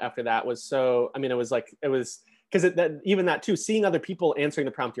coming out after that was so, I mean, it was because even that too, seeing other people answering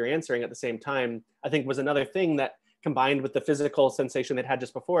the prompt you're answering at the same time, I think was another thing that, combined with the physical sensation they'd had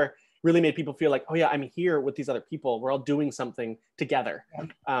just before, really made people feel like, oh yeah, I'm here with these other people. We're all doing something together.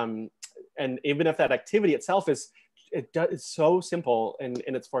 And even if that activity itself is it's so simple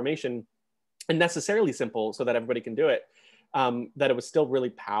in its formation, and necessarily simple so that everybody can do it, that it was still really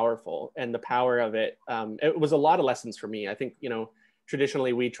powerful. And the power of it, it was a lot of lessons for me. I think, you know,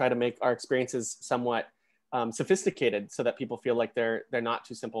 traditionally we try to make our experiences somewhat sophisticated so that people feel like they're not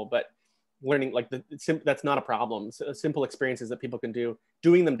too simple, but learning like that's not a problem. So simple experiences that people can do,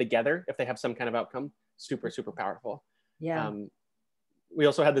 doing them together if they have some kind of outcome, super powerful. Yeah. We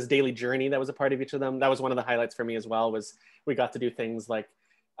also had this daily journey that was a part of each of them. That was one of the highlights for me as well, was we got to do things like,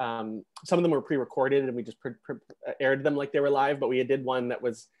 some of them were pre-recorded and we just aired them like they were live, but we did one that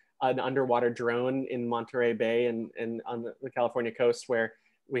was an underwater drone in Monterey Bay and on the California coast, where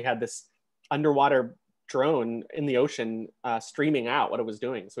we had this underwater drone in the ocean streaming out what it was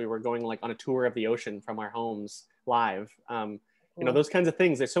doing. So we were going like on a tour of the ocean from our homes live. You know, those kinds of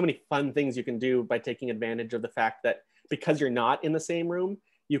things. There's so many fun things you can do by taking advantage of the fact that because you're not in the same room,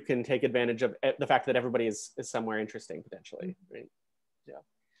 you can take advantage of the fact that everybody is somewhere interesting potentially, right? Yeah.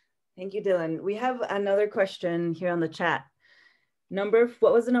 Thank you, Dylan. We have another question here on the chat. What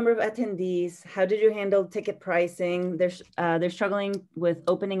was the number of attendees? How did you handle ticket pricing? They're struggling with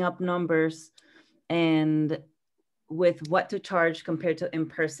opening up numbers and with what to charge compared to in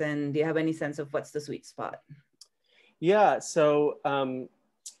person. Do you have any sense of what's the sweet spot? Yeah, so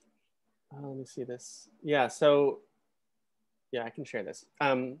let me see this. Yeah, so yeah, I can share this.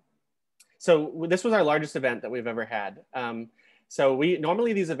 So this was our largest event that we've ever had. So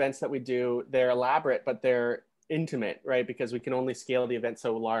normally these events that we do, they're elaborate, but they're intimate, right? Because we can only scale the event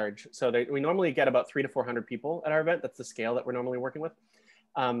so large. So we normally get about 300 to 400 people at our event. That's the scale that we're normally working with.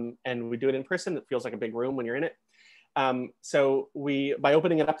 And we do it in person. It feels like a big room when you're in it. So by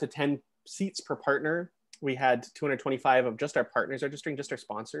opening it up to 10 seats per partner, we had 225 of just our partners registering, just our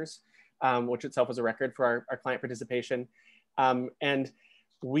sponsors, which itself was a record for our client participation. And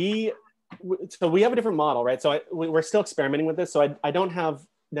so we have a different model, right? So we're still experimenting with this. So I don't have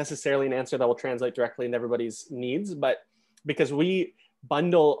necessarily an answer that will translate directly into everybody's needs, but because we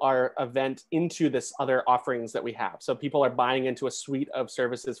bundle our event into this other offerings that we have. So people are buying into a suite of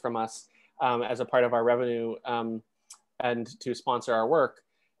services from us as a part of our revenue and to sponsor our work,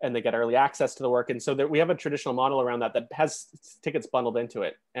 and they get early access to the work. And so we have a traditional model around that has tickets bundled into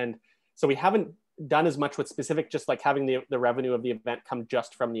it. And so we haven't done as much with specific, just like having the revenue of the event come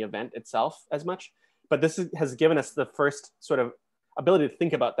just from the event itself as much. But this has given us the first sort of ability to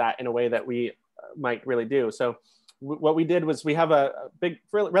think about that in a way that we might really do. So what we did was we have a big,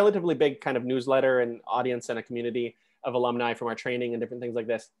 relatively big kind of newsletter and audience and a community of alumni from our training and different things like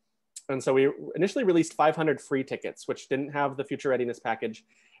this. And so we initially released 500 free tickets, which didn't have the future readiness package.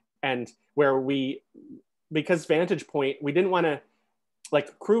 And where because Vantage Point, we didn't want to,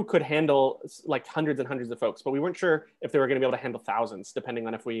 like Crew could handle like hundreds and hundreds of folks, but we weren't sure if they were going to be able to handle thousands, depending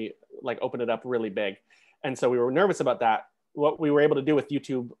on if we like open it up really big. And so we were nervous about that. What we were able to do with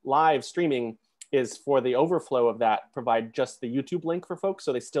YouTube live streaming is for the overflow of that, provide just the YouTube link for folks.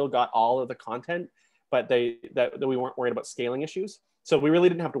 So they still got all of the content, but that we weren't worried about scaling issues. So we really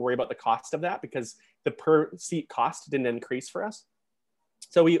didn't have to worry about the cost of that because the per seat cost didn't increase for us.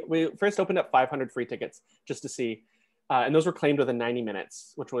 So we first opened up 500 free tickets just to see, and those were claimed within 90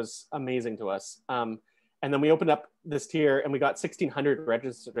 minutes, which was amazing to us. And then we opened up this tier and we got 1,600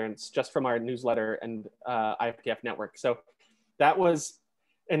 registrants just from our newsletter and IFTF network. So that was,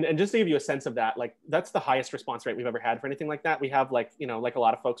 and just to give you a sense of that, like that's the highest response rate we've ever had for anything like that. We have like, you know, like a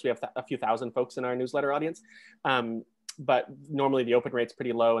lot of folks, we have a few thousand folks in our newsletter audience. But normally the open rate's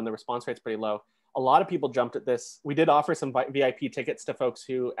pretty low and the response rate's pretty low. A lot of people jumped at this. We did offer some VIP tickets to folks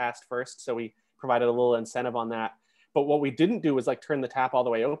who asked first. So we provided a little incentive on that. But what we didn't do was like turn the tap all the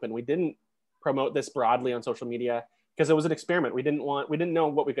way open. We didn't promote this broadly on social media because it was an experiment. We didn't know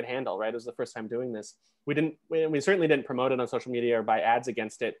what we could handle, right? It was the first time doing this. We certainly didn't promote it on social media or buy ads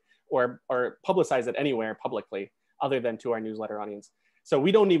against it or publicize it anywhere publicly other than to our newsletter audience. So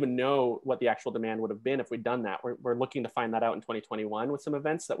we don't even know what the actual demand would have been if we'd done that. We're looking to find that out in 2021 with some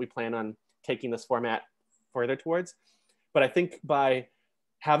events that we plan on taking this format further towards. But I think by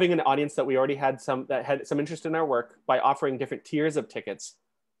having an audience that we already had that had some interest in our work, by offering different tiers of tickets,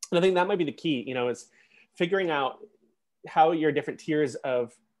 and I think that might be the key, you know, is figuring out how your different tiers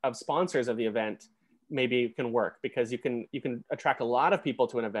of sponsors of the event maybe can work, because you can attract a lot of people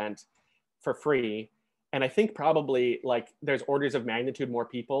to an event for free. And I think probably like there's orders of magnitude more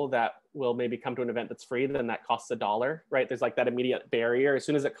people that will maybe come to an event that's free than that costs $1, right? There's like that immediate barrier. As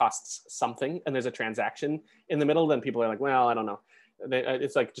soon as it costs something and there's a transaction in the middle, then people are like, well, I don't know.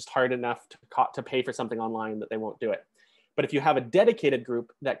 It's like just hard enough to pay for something online that they won't do it. But if you have a dedicated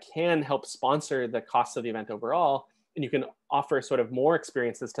group that can help sponsor the costs of the event overall, and you can offer sort of more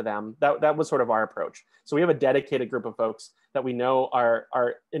experiences to them. That was sort of our approach. So we have a dedicated group of folks that we know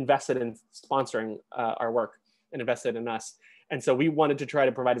are invested in sponsoring our work and invested in us. And so we wanted to try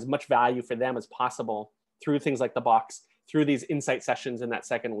to provide as much value for them as possible through things like the box, through these insight sessions in that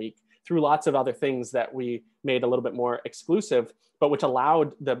second week, through lots of other things that we made a little bit more exclusive, but which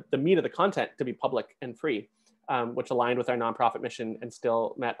allowed the meat of the content to be public and free, which aligned with our nonprofit mission and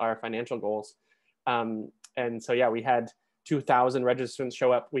still met our financial goals. And so, yeah, we had 2,000 registrants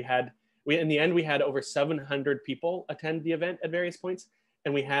show up. In the end, we had over 700 people attend the event at various points.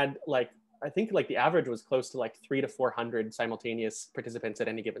 And we had I think the average was close to 300 to 400 simultaneous participants at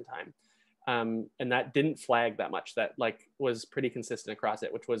any given time. And that didn't flag that much. That was pretty consistent across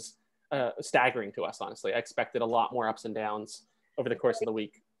it, which was staggering to us, honestly. I expected a lot more ups and downs over the course of the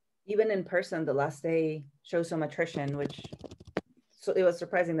week. Even in person, the last day shows some attrition, so it was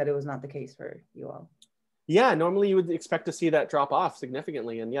surprising that it was not the case for you all. Yeah, normally you would expect to see that drop off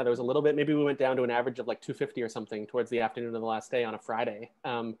significantly. And yeah, there was a little bit, maybe we went down to an average of 250 or something towards the afternoon of the last day on a Friday.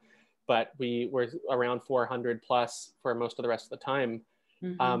 But we were around 400 plus for most of the rest of the time.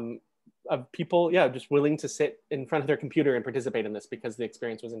 Mm-hmm. Of people, just willing to sit in front of their computer and participate in this because the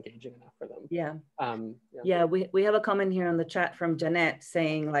experience was engaging enough for them. Yeah. We have a comment here on the chat from Jeanette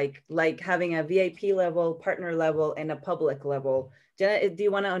saying like having a VIP level, partner level, and a public level. Jeanette, do you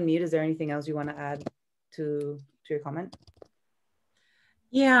want to unmute? Is there anything else you want to add to your comment?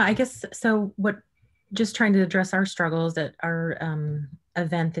 Yeah, I guess so. Just trying to address our struggles at our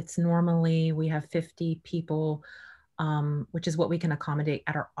event. That's normally we have 50 people. Which is what we can accommodate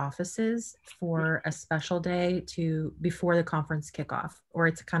at our offices for a special day before the conference kickoff, or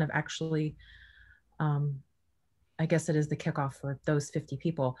it's kind of actually, I guess it is the kickoff for those 50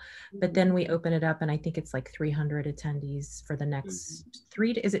 people, but then we open it up and I think it's 300 attendees for the next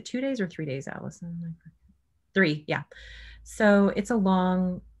is it 2 days or 3 days, Allison? 3, yeah. So it's a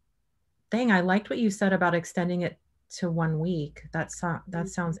long thing. I liked what you said about extending it to 1 week. That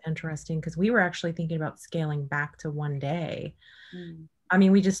sounds interesting, because we were actually thinking about scaling back to 1 day. I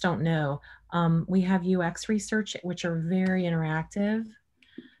mean, we just don't know. We have UX research, which are very interactive.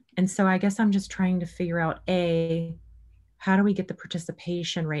 And so I guess I'm just trying to figure out, how do we get the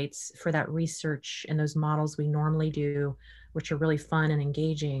participation rates for that research and those models we normally do, which are really fun and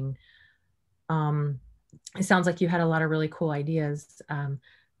engaging. It sounds like you had a lot of really cool ideas.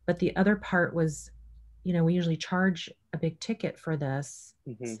 But the other part was, we usually charge a big ticket for this.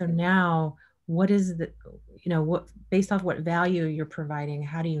 Mm-hmm. So now what is based off what value you're providing,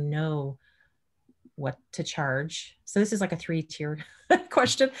 how do you know what to charge? So this is like a 3-tier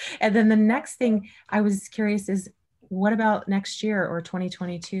question. And then the next thing I was curious is, what about next year or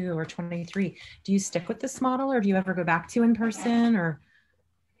 2022 or 23? Do you stick with this model, or do you ever go back to in person?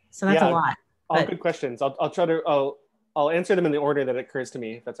 So that's a lot. All good questions. I'll answer them in the order that it occurs to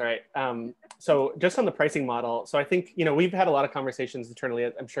me, if that's all right. So just on the pricing model. So I think, we've had a lot of conversations internally,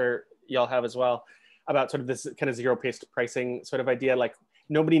 I'm sure y'all have as well, about sort of this kind of zero-based pricing sort of idea.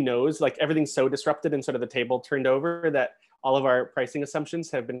 Nobody knows, everything's so disrupted and sort of the table turned over that all of our pricing assumptions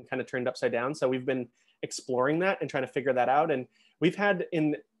have been kind of turned upside down. So we've been exploring that and trying to figure that out. And we've had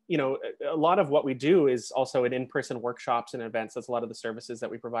a lot of what we do is also in-person workshops and events. That's a lot of the services that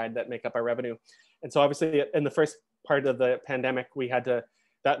we provide that make up our revenue. And so obviously in the first part of the pandemic, we had to,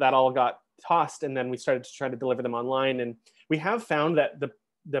 that all got tossed, and then we started to try to deliver them online. And we have found that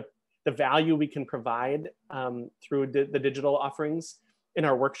the value we can provide through the digital offerings in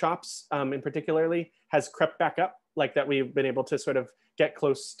our workshops in particularly has crept back up, that we've been able to sort of get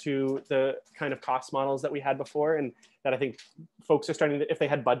close to the kind of cost models that we had before. And that I think folks are starting to, if they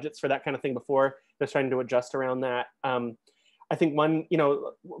had budgets for that kind of thing before, they're starting to adjust around that. I think one,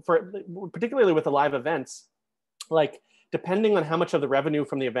 particularly with the live events, depending on how much of the revenue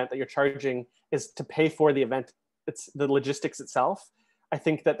from the event that you're charging is to pay for the event, it's the logistics itself. I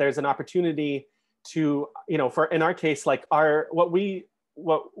think that there's an opportunity to, in our case,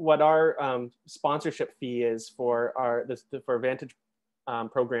 what our sponsorship fee is for for Vantage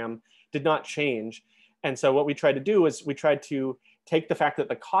program did not change. And so what we tried to do is we tried to take the fact that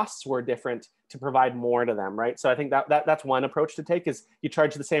the costs were different to provide more to them, right? So I think that's one approach to take, is you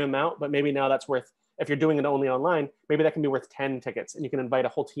charge the same amount, but maybe now that's worth, if you're doing it only online, maybe that can be worth 10 tickets, and you can invite a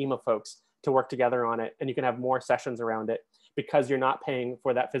whole team of folks to work together on it, and you can have more sessions around it because you're not paying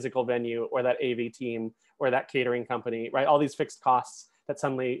for that physical venue or that AV team or that catering company, right? All these fixed costs that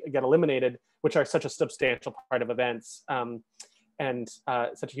suddenly get eliminated, which are such a substantial part of events and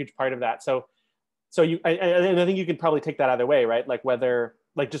such a huge part of that. So I think you can probably take that either way, right? Whether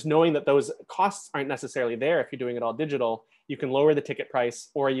like just knowing that those costs aren't necessarily there if you're doing it all digital, you can lower the ticket price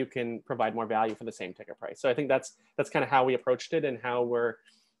or you can provide more value for the same ticket price. So I think that's kind of how we approached it and how we're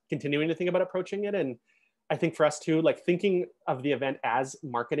continuing to think about approaching it. And I think for us too, like thinking of the event as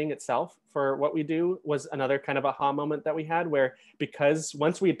marketing itself for what we do was another kind of aha moment that we had, where because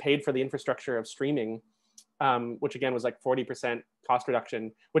once we had paid for the infrastructure of streaming, which again was like 40% cost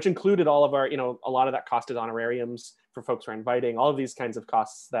reduction, which included all of our, you know, a lot of that cost is honorariums for folks we're inviting, all of these kinds of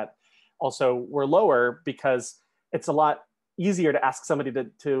costs that also were lower because it's a lot easier to ask somebody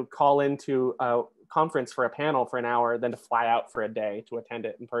to call into a conference for a panel for an hour than to fly out for a day to attend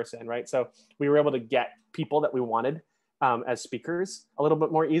it in person, right? So we were able to get people that we wanted as speakers a little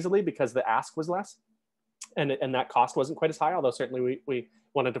bit more easily because the ask was less, and that cost wasn't quite as high, although certainly we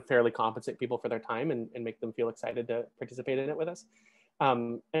wanted to fairly compensate people for their time and make them feel excited to participate in it with us.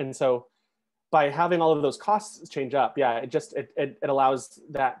 And so by having all of those costs change up, yeah, it allows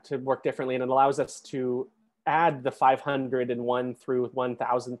that to work differently, and it allows us to add the 501 through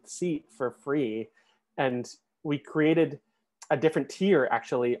 1,000th seat for free. And we created a different tier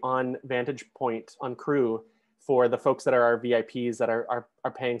actually on Vantage Point on Crew for the folks that are our VIPs that are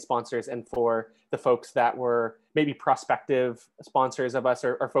paying sponsors, and for the folks that were maybe prospective sponsors of us,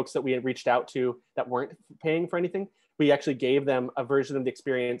 or folks that we had reached out to that weren't paying for anything. We actually gave them a version of the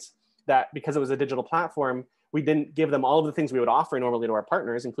experience that, because it was a digital platform, we didn't give them all of the things we would offer normally to our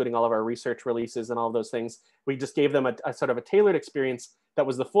partners, including all of our research releases and all of those things. We just gave them a sort of a tailored experience that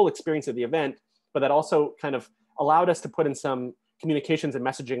was the full experience of the event, but that also kind of allowed us to put in some communications and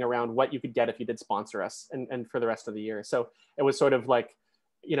messaging around what you could get if you did sponsor us and for the rest of the year. So it was sort of like,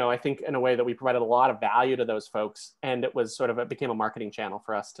 you know, I think in a way that we provided a lot of value to those folks, and it was sort of, it became a marketing channel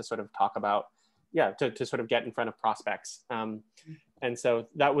for us to sort of talk about, yeah, to sort of get in front of prospects. And so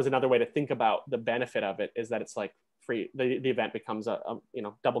that was another way to think about the benefit of it, is that it's like free, the event becomes a you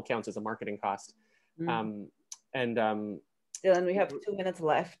know, double counts as a marketing cost. Dylan, we have 2 minutes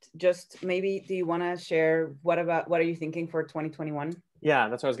left. Just maybe, do you want to share what are you thinking for 2021? Yeah,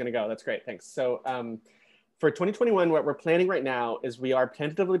 that's where I was going to go. That's great. Thanks. So for 2021, what we're planning right now is we are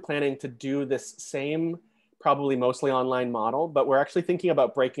tentatively planning to do this same, probably mostly online model, but we're actually thinking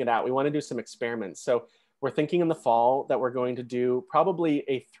about breaking it out. We want to do some experiments. So we're thinking in the fall that we're going to do probably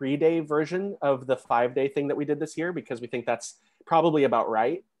a 3-day version of the 5-day thing that we did this year, because we think that's probably about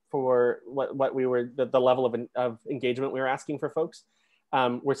right for what we were, the level of engagement we were asking for folks.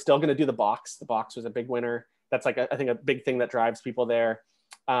 We're still going to do the box. The box was a big winner. That's like, I think, a big thing that drives people there.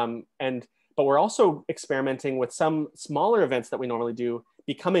 But we're also experimenting with some smaller events that we normally do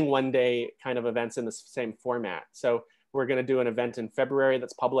becoming 1-day kind of events in the same format. So we're going to do an event in February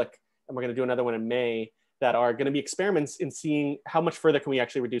that's public, and we're going to do another one in May that are going to be experiments in seeing how much further can we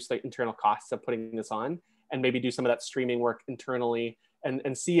actually reduce the internal costs of putting this on, and maybe do some of that streaming work internally,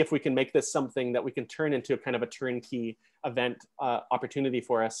 and see if we can make this something that we can turn into a kind of a turnkey event opportunity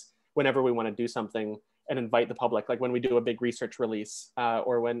for us whenever we want to do something and invite the public, like when we do a big research release,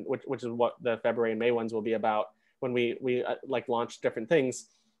 or which is what the February and May ones will be about, when we like launch different things.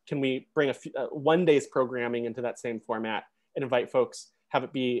 Can we bring a 1 day's programming into that same format and invite folks,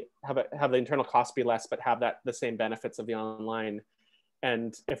 have the internal cost be less, but have the same benefits of the online?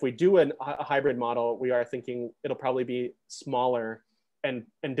 And if we do a hybrid model, we are thinking it'll probably be smaller and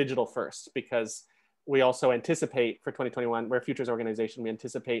digital first, because we also anticipate for 2021, we're a futures organization, we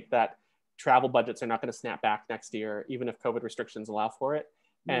anticipate that travel budgets are not going to snap back next year, even if COVID restrictions allow for it.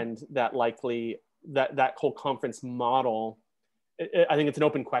 And that likely that whole conference model, I think it's an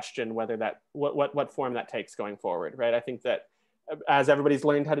open question whether what form that takes going forward, right? I think that as everybody's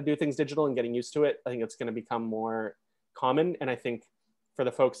learned how to do things digital and getting used to it, I think it's going to become more common. And I think for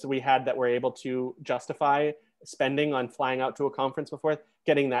the folks that we had that were able to justify spending on flying out to a conference before,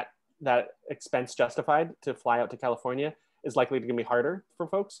 getting that expense justified to fly out to California is likely to be harder for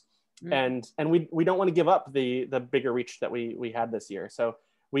folks. And we don't want to give up the bigger reach that we had this year. So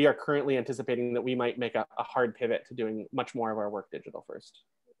we are currently anticipating that we might make a hard pivot to doing much more of our work digital first.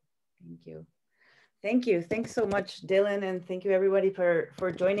 Thank you. Thank you. Thanks so much, Dylan. And thank you everybody for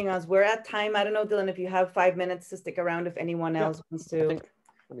joining us. We're at time. I don't know, Dylan, if you have 5 minutes to stick around if anyone else wants to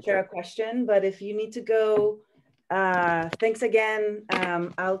share a question, but if you need to go, thanks again.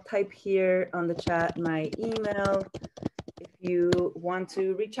 I'll type here on the chat my email. If you want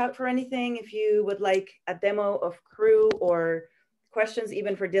to reach out for anything, if you would like a demo of Crew or questions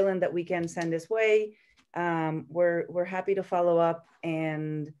even for Dylan that we can send this way, we're happy to follow up.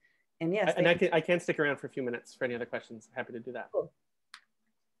 And yes, and I can stick around for a few minutes for any other questions. Happy to do that. Cool.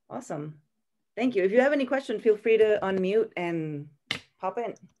 Awesome. Thank you. If you have any question, feel free to unmute and pop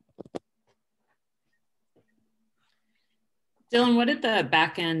in. Dylan, what did the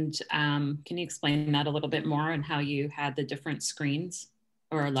back end, can you explain that a little bit more and how you had the different screens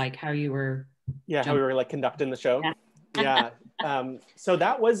or like how you were? Yeah, how we were like conducting the show. Yeah. Yeah. So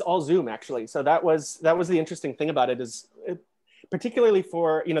that was all Zoom actually. So that was the interesting thing about it is particularly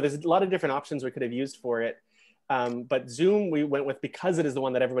for, you know, there's a lot of different options we could have used for it. But Zoom we went with because it is the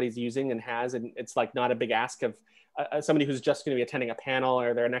one that everybody's using and has, and it's like not a big ask of somebody who's just going to be attending a panel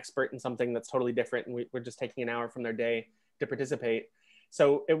or they're an expert in something that's totally different. And we're just taking an hour from their day to participate.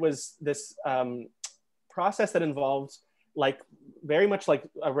 So it was this process that involved like very much like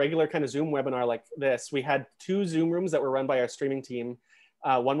a regular kind of Zoom webinar like this. We had 2 Zoom rooms that were run by our streaming team.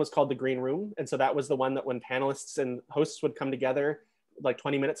 One was called the Green Room. And so that was the one that when panelists and hosts would come together like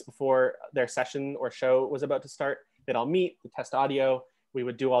 20 minutes before their session or show was about to start, they'd all meet, we'd test audio. We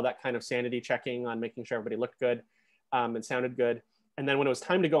would do all that kind of sanity checking on making sure everybody looked good and sounded good. And then when it was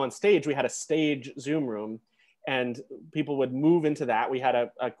time to go on stage, we had a stage Zoom room and people would move into that. We had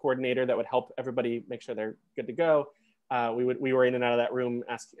a coordinator that would help everybody make sure they're good to go. We were in and out of that room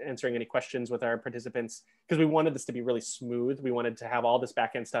answering any questions with our participants because we wanted this to be really smooth. We wanted to have all this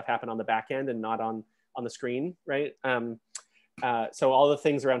back end stuff happen on the back end and not on the screen, right? So all the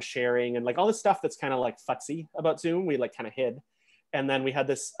things around sharing and like all this stuff that's kind of like futzy about Zoom, we like kind of hid. And then we had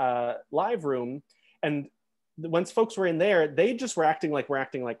this live room, and once folks were in there, they just were acting like we're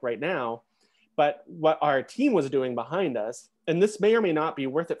acting like right now. But what our team was doing behind us, and this may or may not be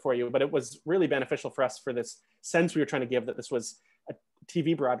worth it for you, but it was really beneficial for us for this sense we were trying to give that this was a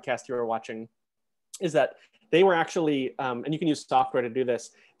TV broadcast you were watching, is that they were actually, and you can use software to do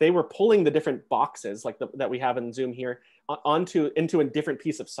this, they were pulling the different boxes like that we have in Zoom here into a different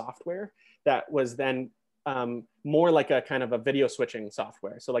piece of software that was then more like a kind of a video switching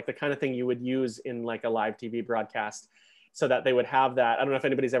software. So like the kind of thing you would use in like a live TV broadcast, so that they would have that. I don't know if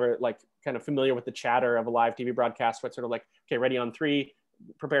anybody's ever like kind of familiar with the chatter of a live TV broadcast, what's sort of like, okay, ready on 3,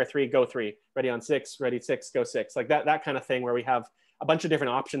 prepare 3, go 3, ready on 6, ready 6, go 6, like that kind of thing where we have a bunch of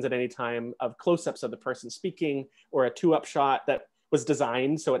different options at any time of close-ups of the person speaking, or a 2-up shot that was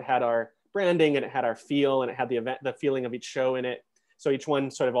designed so it had our branding and it had our feel and it had the feeling of each show in it. So each one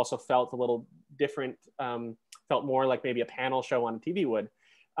sort of also felt a little different, felt more like maybe a panel show on TV would.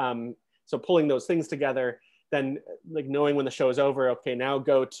 So pulling those things together, then like knowing when the show is over, okay, now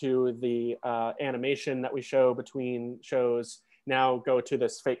go to the animation that we show between shows, now go to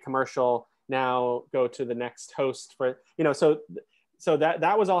this fake commercial, now go to the next host for, you know, so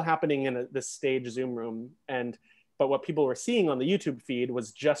that was all happening in this stage Zoom room. But what people were seeing on the YouTube feed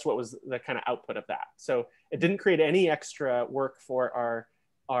was just what was the kind of output of that. So it didn't create any extra work for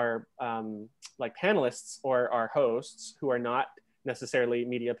our like panelists or our hosts who are not necessarily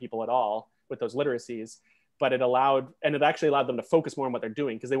media people at all with those literacies, but it actually allowed them to focus more on what they're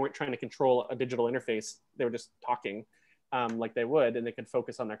doing because they weren't trying to control a digital interface. They were just talking like they would, and they could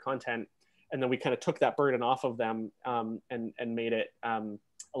focus on their content. And then we kind of took that burden off of them and made it a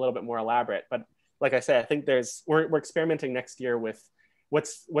little bit more elaborate. But like I say, I think we're experimenting next year with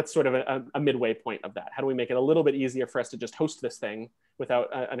what's sort of a midway point of that. How do we make it a little bit easier for us to just host this thing without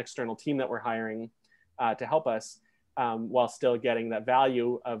an external team that we're hiring to help us, while still getting that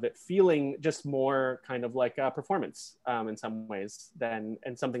value of it feeling just more kind of like a performance in some ways and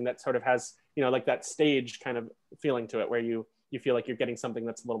something that sort of has, you know, like that stage kind of feeling to it where you feel like you're getting something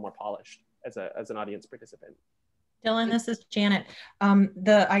that's a little more polished as an audience participant. Dylan, this is Janet.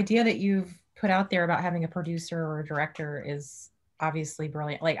 The idea that you've put out there about having a producer or a director is obviously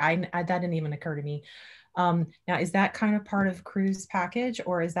brilliant. Like that didn't even occur to me. Now, is that kind of part of Crew's package,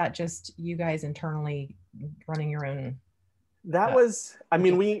 or is that just you guys internally running your own? That was, I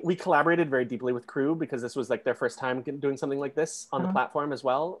mean, we collaborated very deeply with Crew because this was like their first time doing something like this on the platform as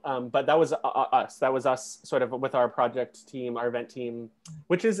well. But that was us. That was us sort of with our project team, our event team,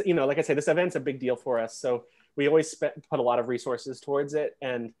 which is, you know, like I say, this event's a big deal for us. So we always put a lot of resources towards it.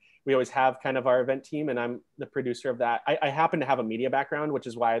 And we always have kind of our event team, and I'm the producer of that. I happen to have a media background, which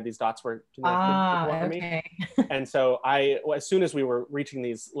is why these dots were connected for me. And so as soon as we were reaching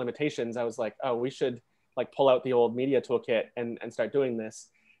these limitations, I was like, oh, we should like pull out the old media toolkit and start doing this.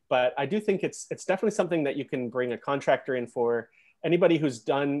 But I do think it's definitely something that you can bring a contractor in for. Anybody who's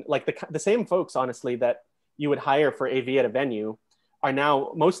done, like the same folks, honestly, that you would hire for AV at a venue are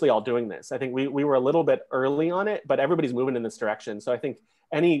now mostly all doing this. I think we were a little bit early on it, but everybody's moving in this direction. So I think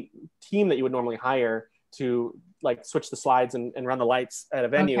any team that you would normally hire to like switch the slides and run the lights at a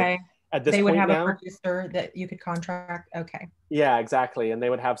venue, at this point now, they would have a producer that you could contract. Okay. Yeah, exactly. And they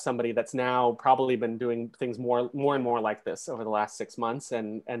would have somebody that's now probably been doing things more and more like this over the last 6 months.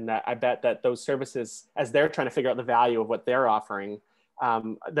 And I bet that those services, as they're trying to figure out the value of what they're offering,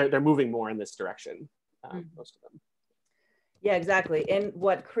 they're moving more in this direction, most of them. Yeah, exactly. And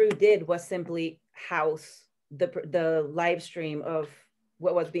what Crew did was simply house the live stream of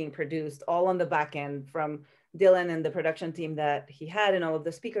what was being produced all on the back end from Dylan and the production team that he had and all of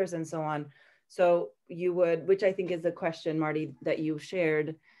the speakers and so on. So you would, which I think is the question, Marty, that you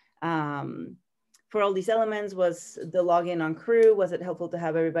shared, for all these elements, was the login on Crew, was it helpful to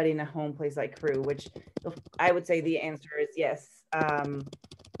have everybody in a home place like Crew? Which I would say the answer is yes. Dylan,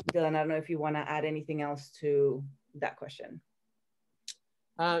 I don't know if you want to add anything else to that question.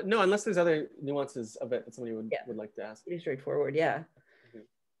 No, unless there's other nuances of it that somebody would like to ask. Pretty straightforward, yeah.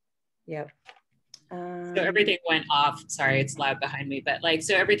 Yep. So everything went off. Sorry, it's loud behind me, but like,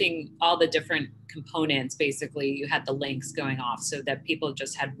 so everything, all the different components, basically you had the links going off so that people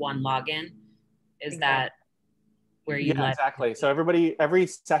just had one login. Is that where you let? Exactly. So every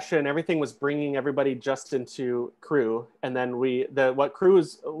session, everything was bringing everybody just into Crew. And then what Crew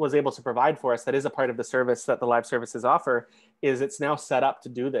was able to provide for us, that is a part of the service that the live services offer, is it's now set up to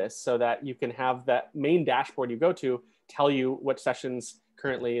do this so that you can have that main dashboard you go to tell you what sessions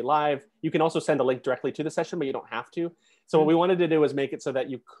currently live. You can also send a link directly to the session, but you don't have to. So what we wanted to do was make it so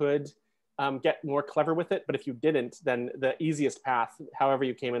that you could get more clever with it. But if you didn't, then the easiest path, however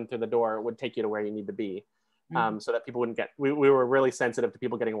you came in through the door, would take you to where you need to be. So that people wouldn't get, we were really sensitive to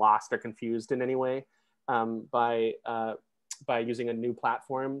people getting lost or confused in any way by using a new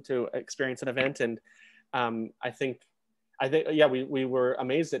platform to experience an event. And I think, yeah, we were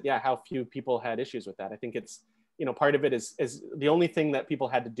amazed at, how few people had issues with that. I think it's, part of it is the only thing that people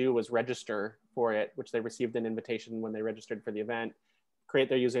had to do was register for it, which they received an invitation when they registered for the event, create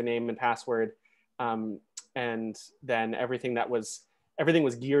their username and password. And then everything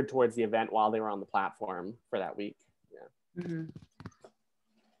was geared towards the event while they were on the platform for that week. Yeah.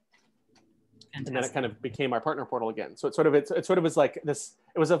 And then it kind of became our partner portal again. So it sort of was like this.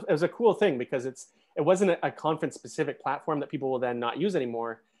 It was a cool thing because it wasn't a conference specific platform that people will then not use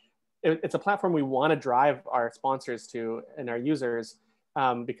anymore. It's a platform we want to drive our sponsors to and our users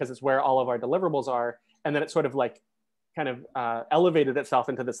because it's where all of our deliverables are. And then it sort of like kind of elevated itself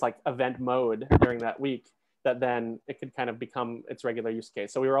into this like event mode during that week, that then it could kind of become its regular use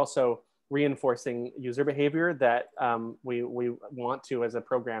case. So we were also reinforcing user behavior that we want to, as a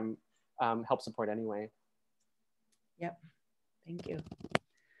program, help support anyway. Yep, thank you.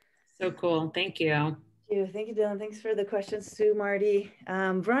 So cool, thank you. Thank you, Dylan. Thanks for the questions too, Marty.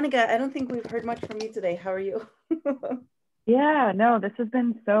 Veronica, I don't think we've heard much from you today. How are you? Yeah, no, this has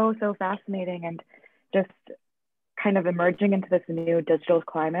been so fascinating, and just kind of emerging into this new digital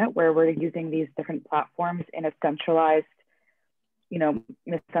climate where we're using these different platforms in a centralized, in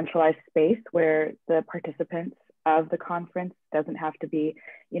a centralized space where the participants of the conference doesn't have to be,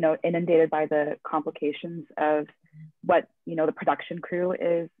 inundated by the complications of what, the production crew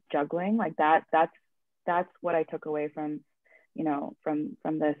is juggling. Like that's what I took away from, from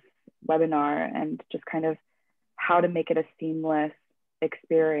this webinar, and just kind of how to make it a seamless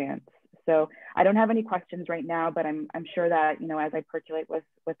experience. So I don't have any questions right now, but I'm sure that, as I percolate with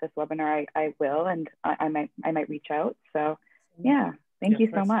this webinar, I will, and I might reach out. So yeah, thank you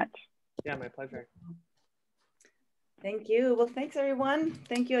so much. Yeah, my pleasure. Thank you. Well, thanks everyone.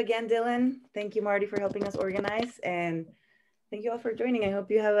 Thank you again, Dylan. Thank you, Marty, for helping us organize, and thank you all for joining. I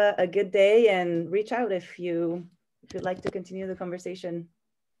hope you have a good day, and reach out if you'd like to continue the conversation.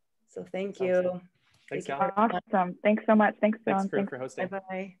 So thank you. Thanks, Awesome. Thanks so much. Thanks, Dylan. Thanks for hosting.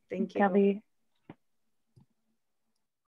 Bye-bye. Thank you. Kelly.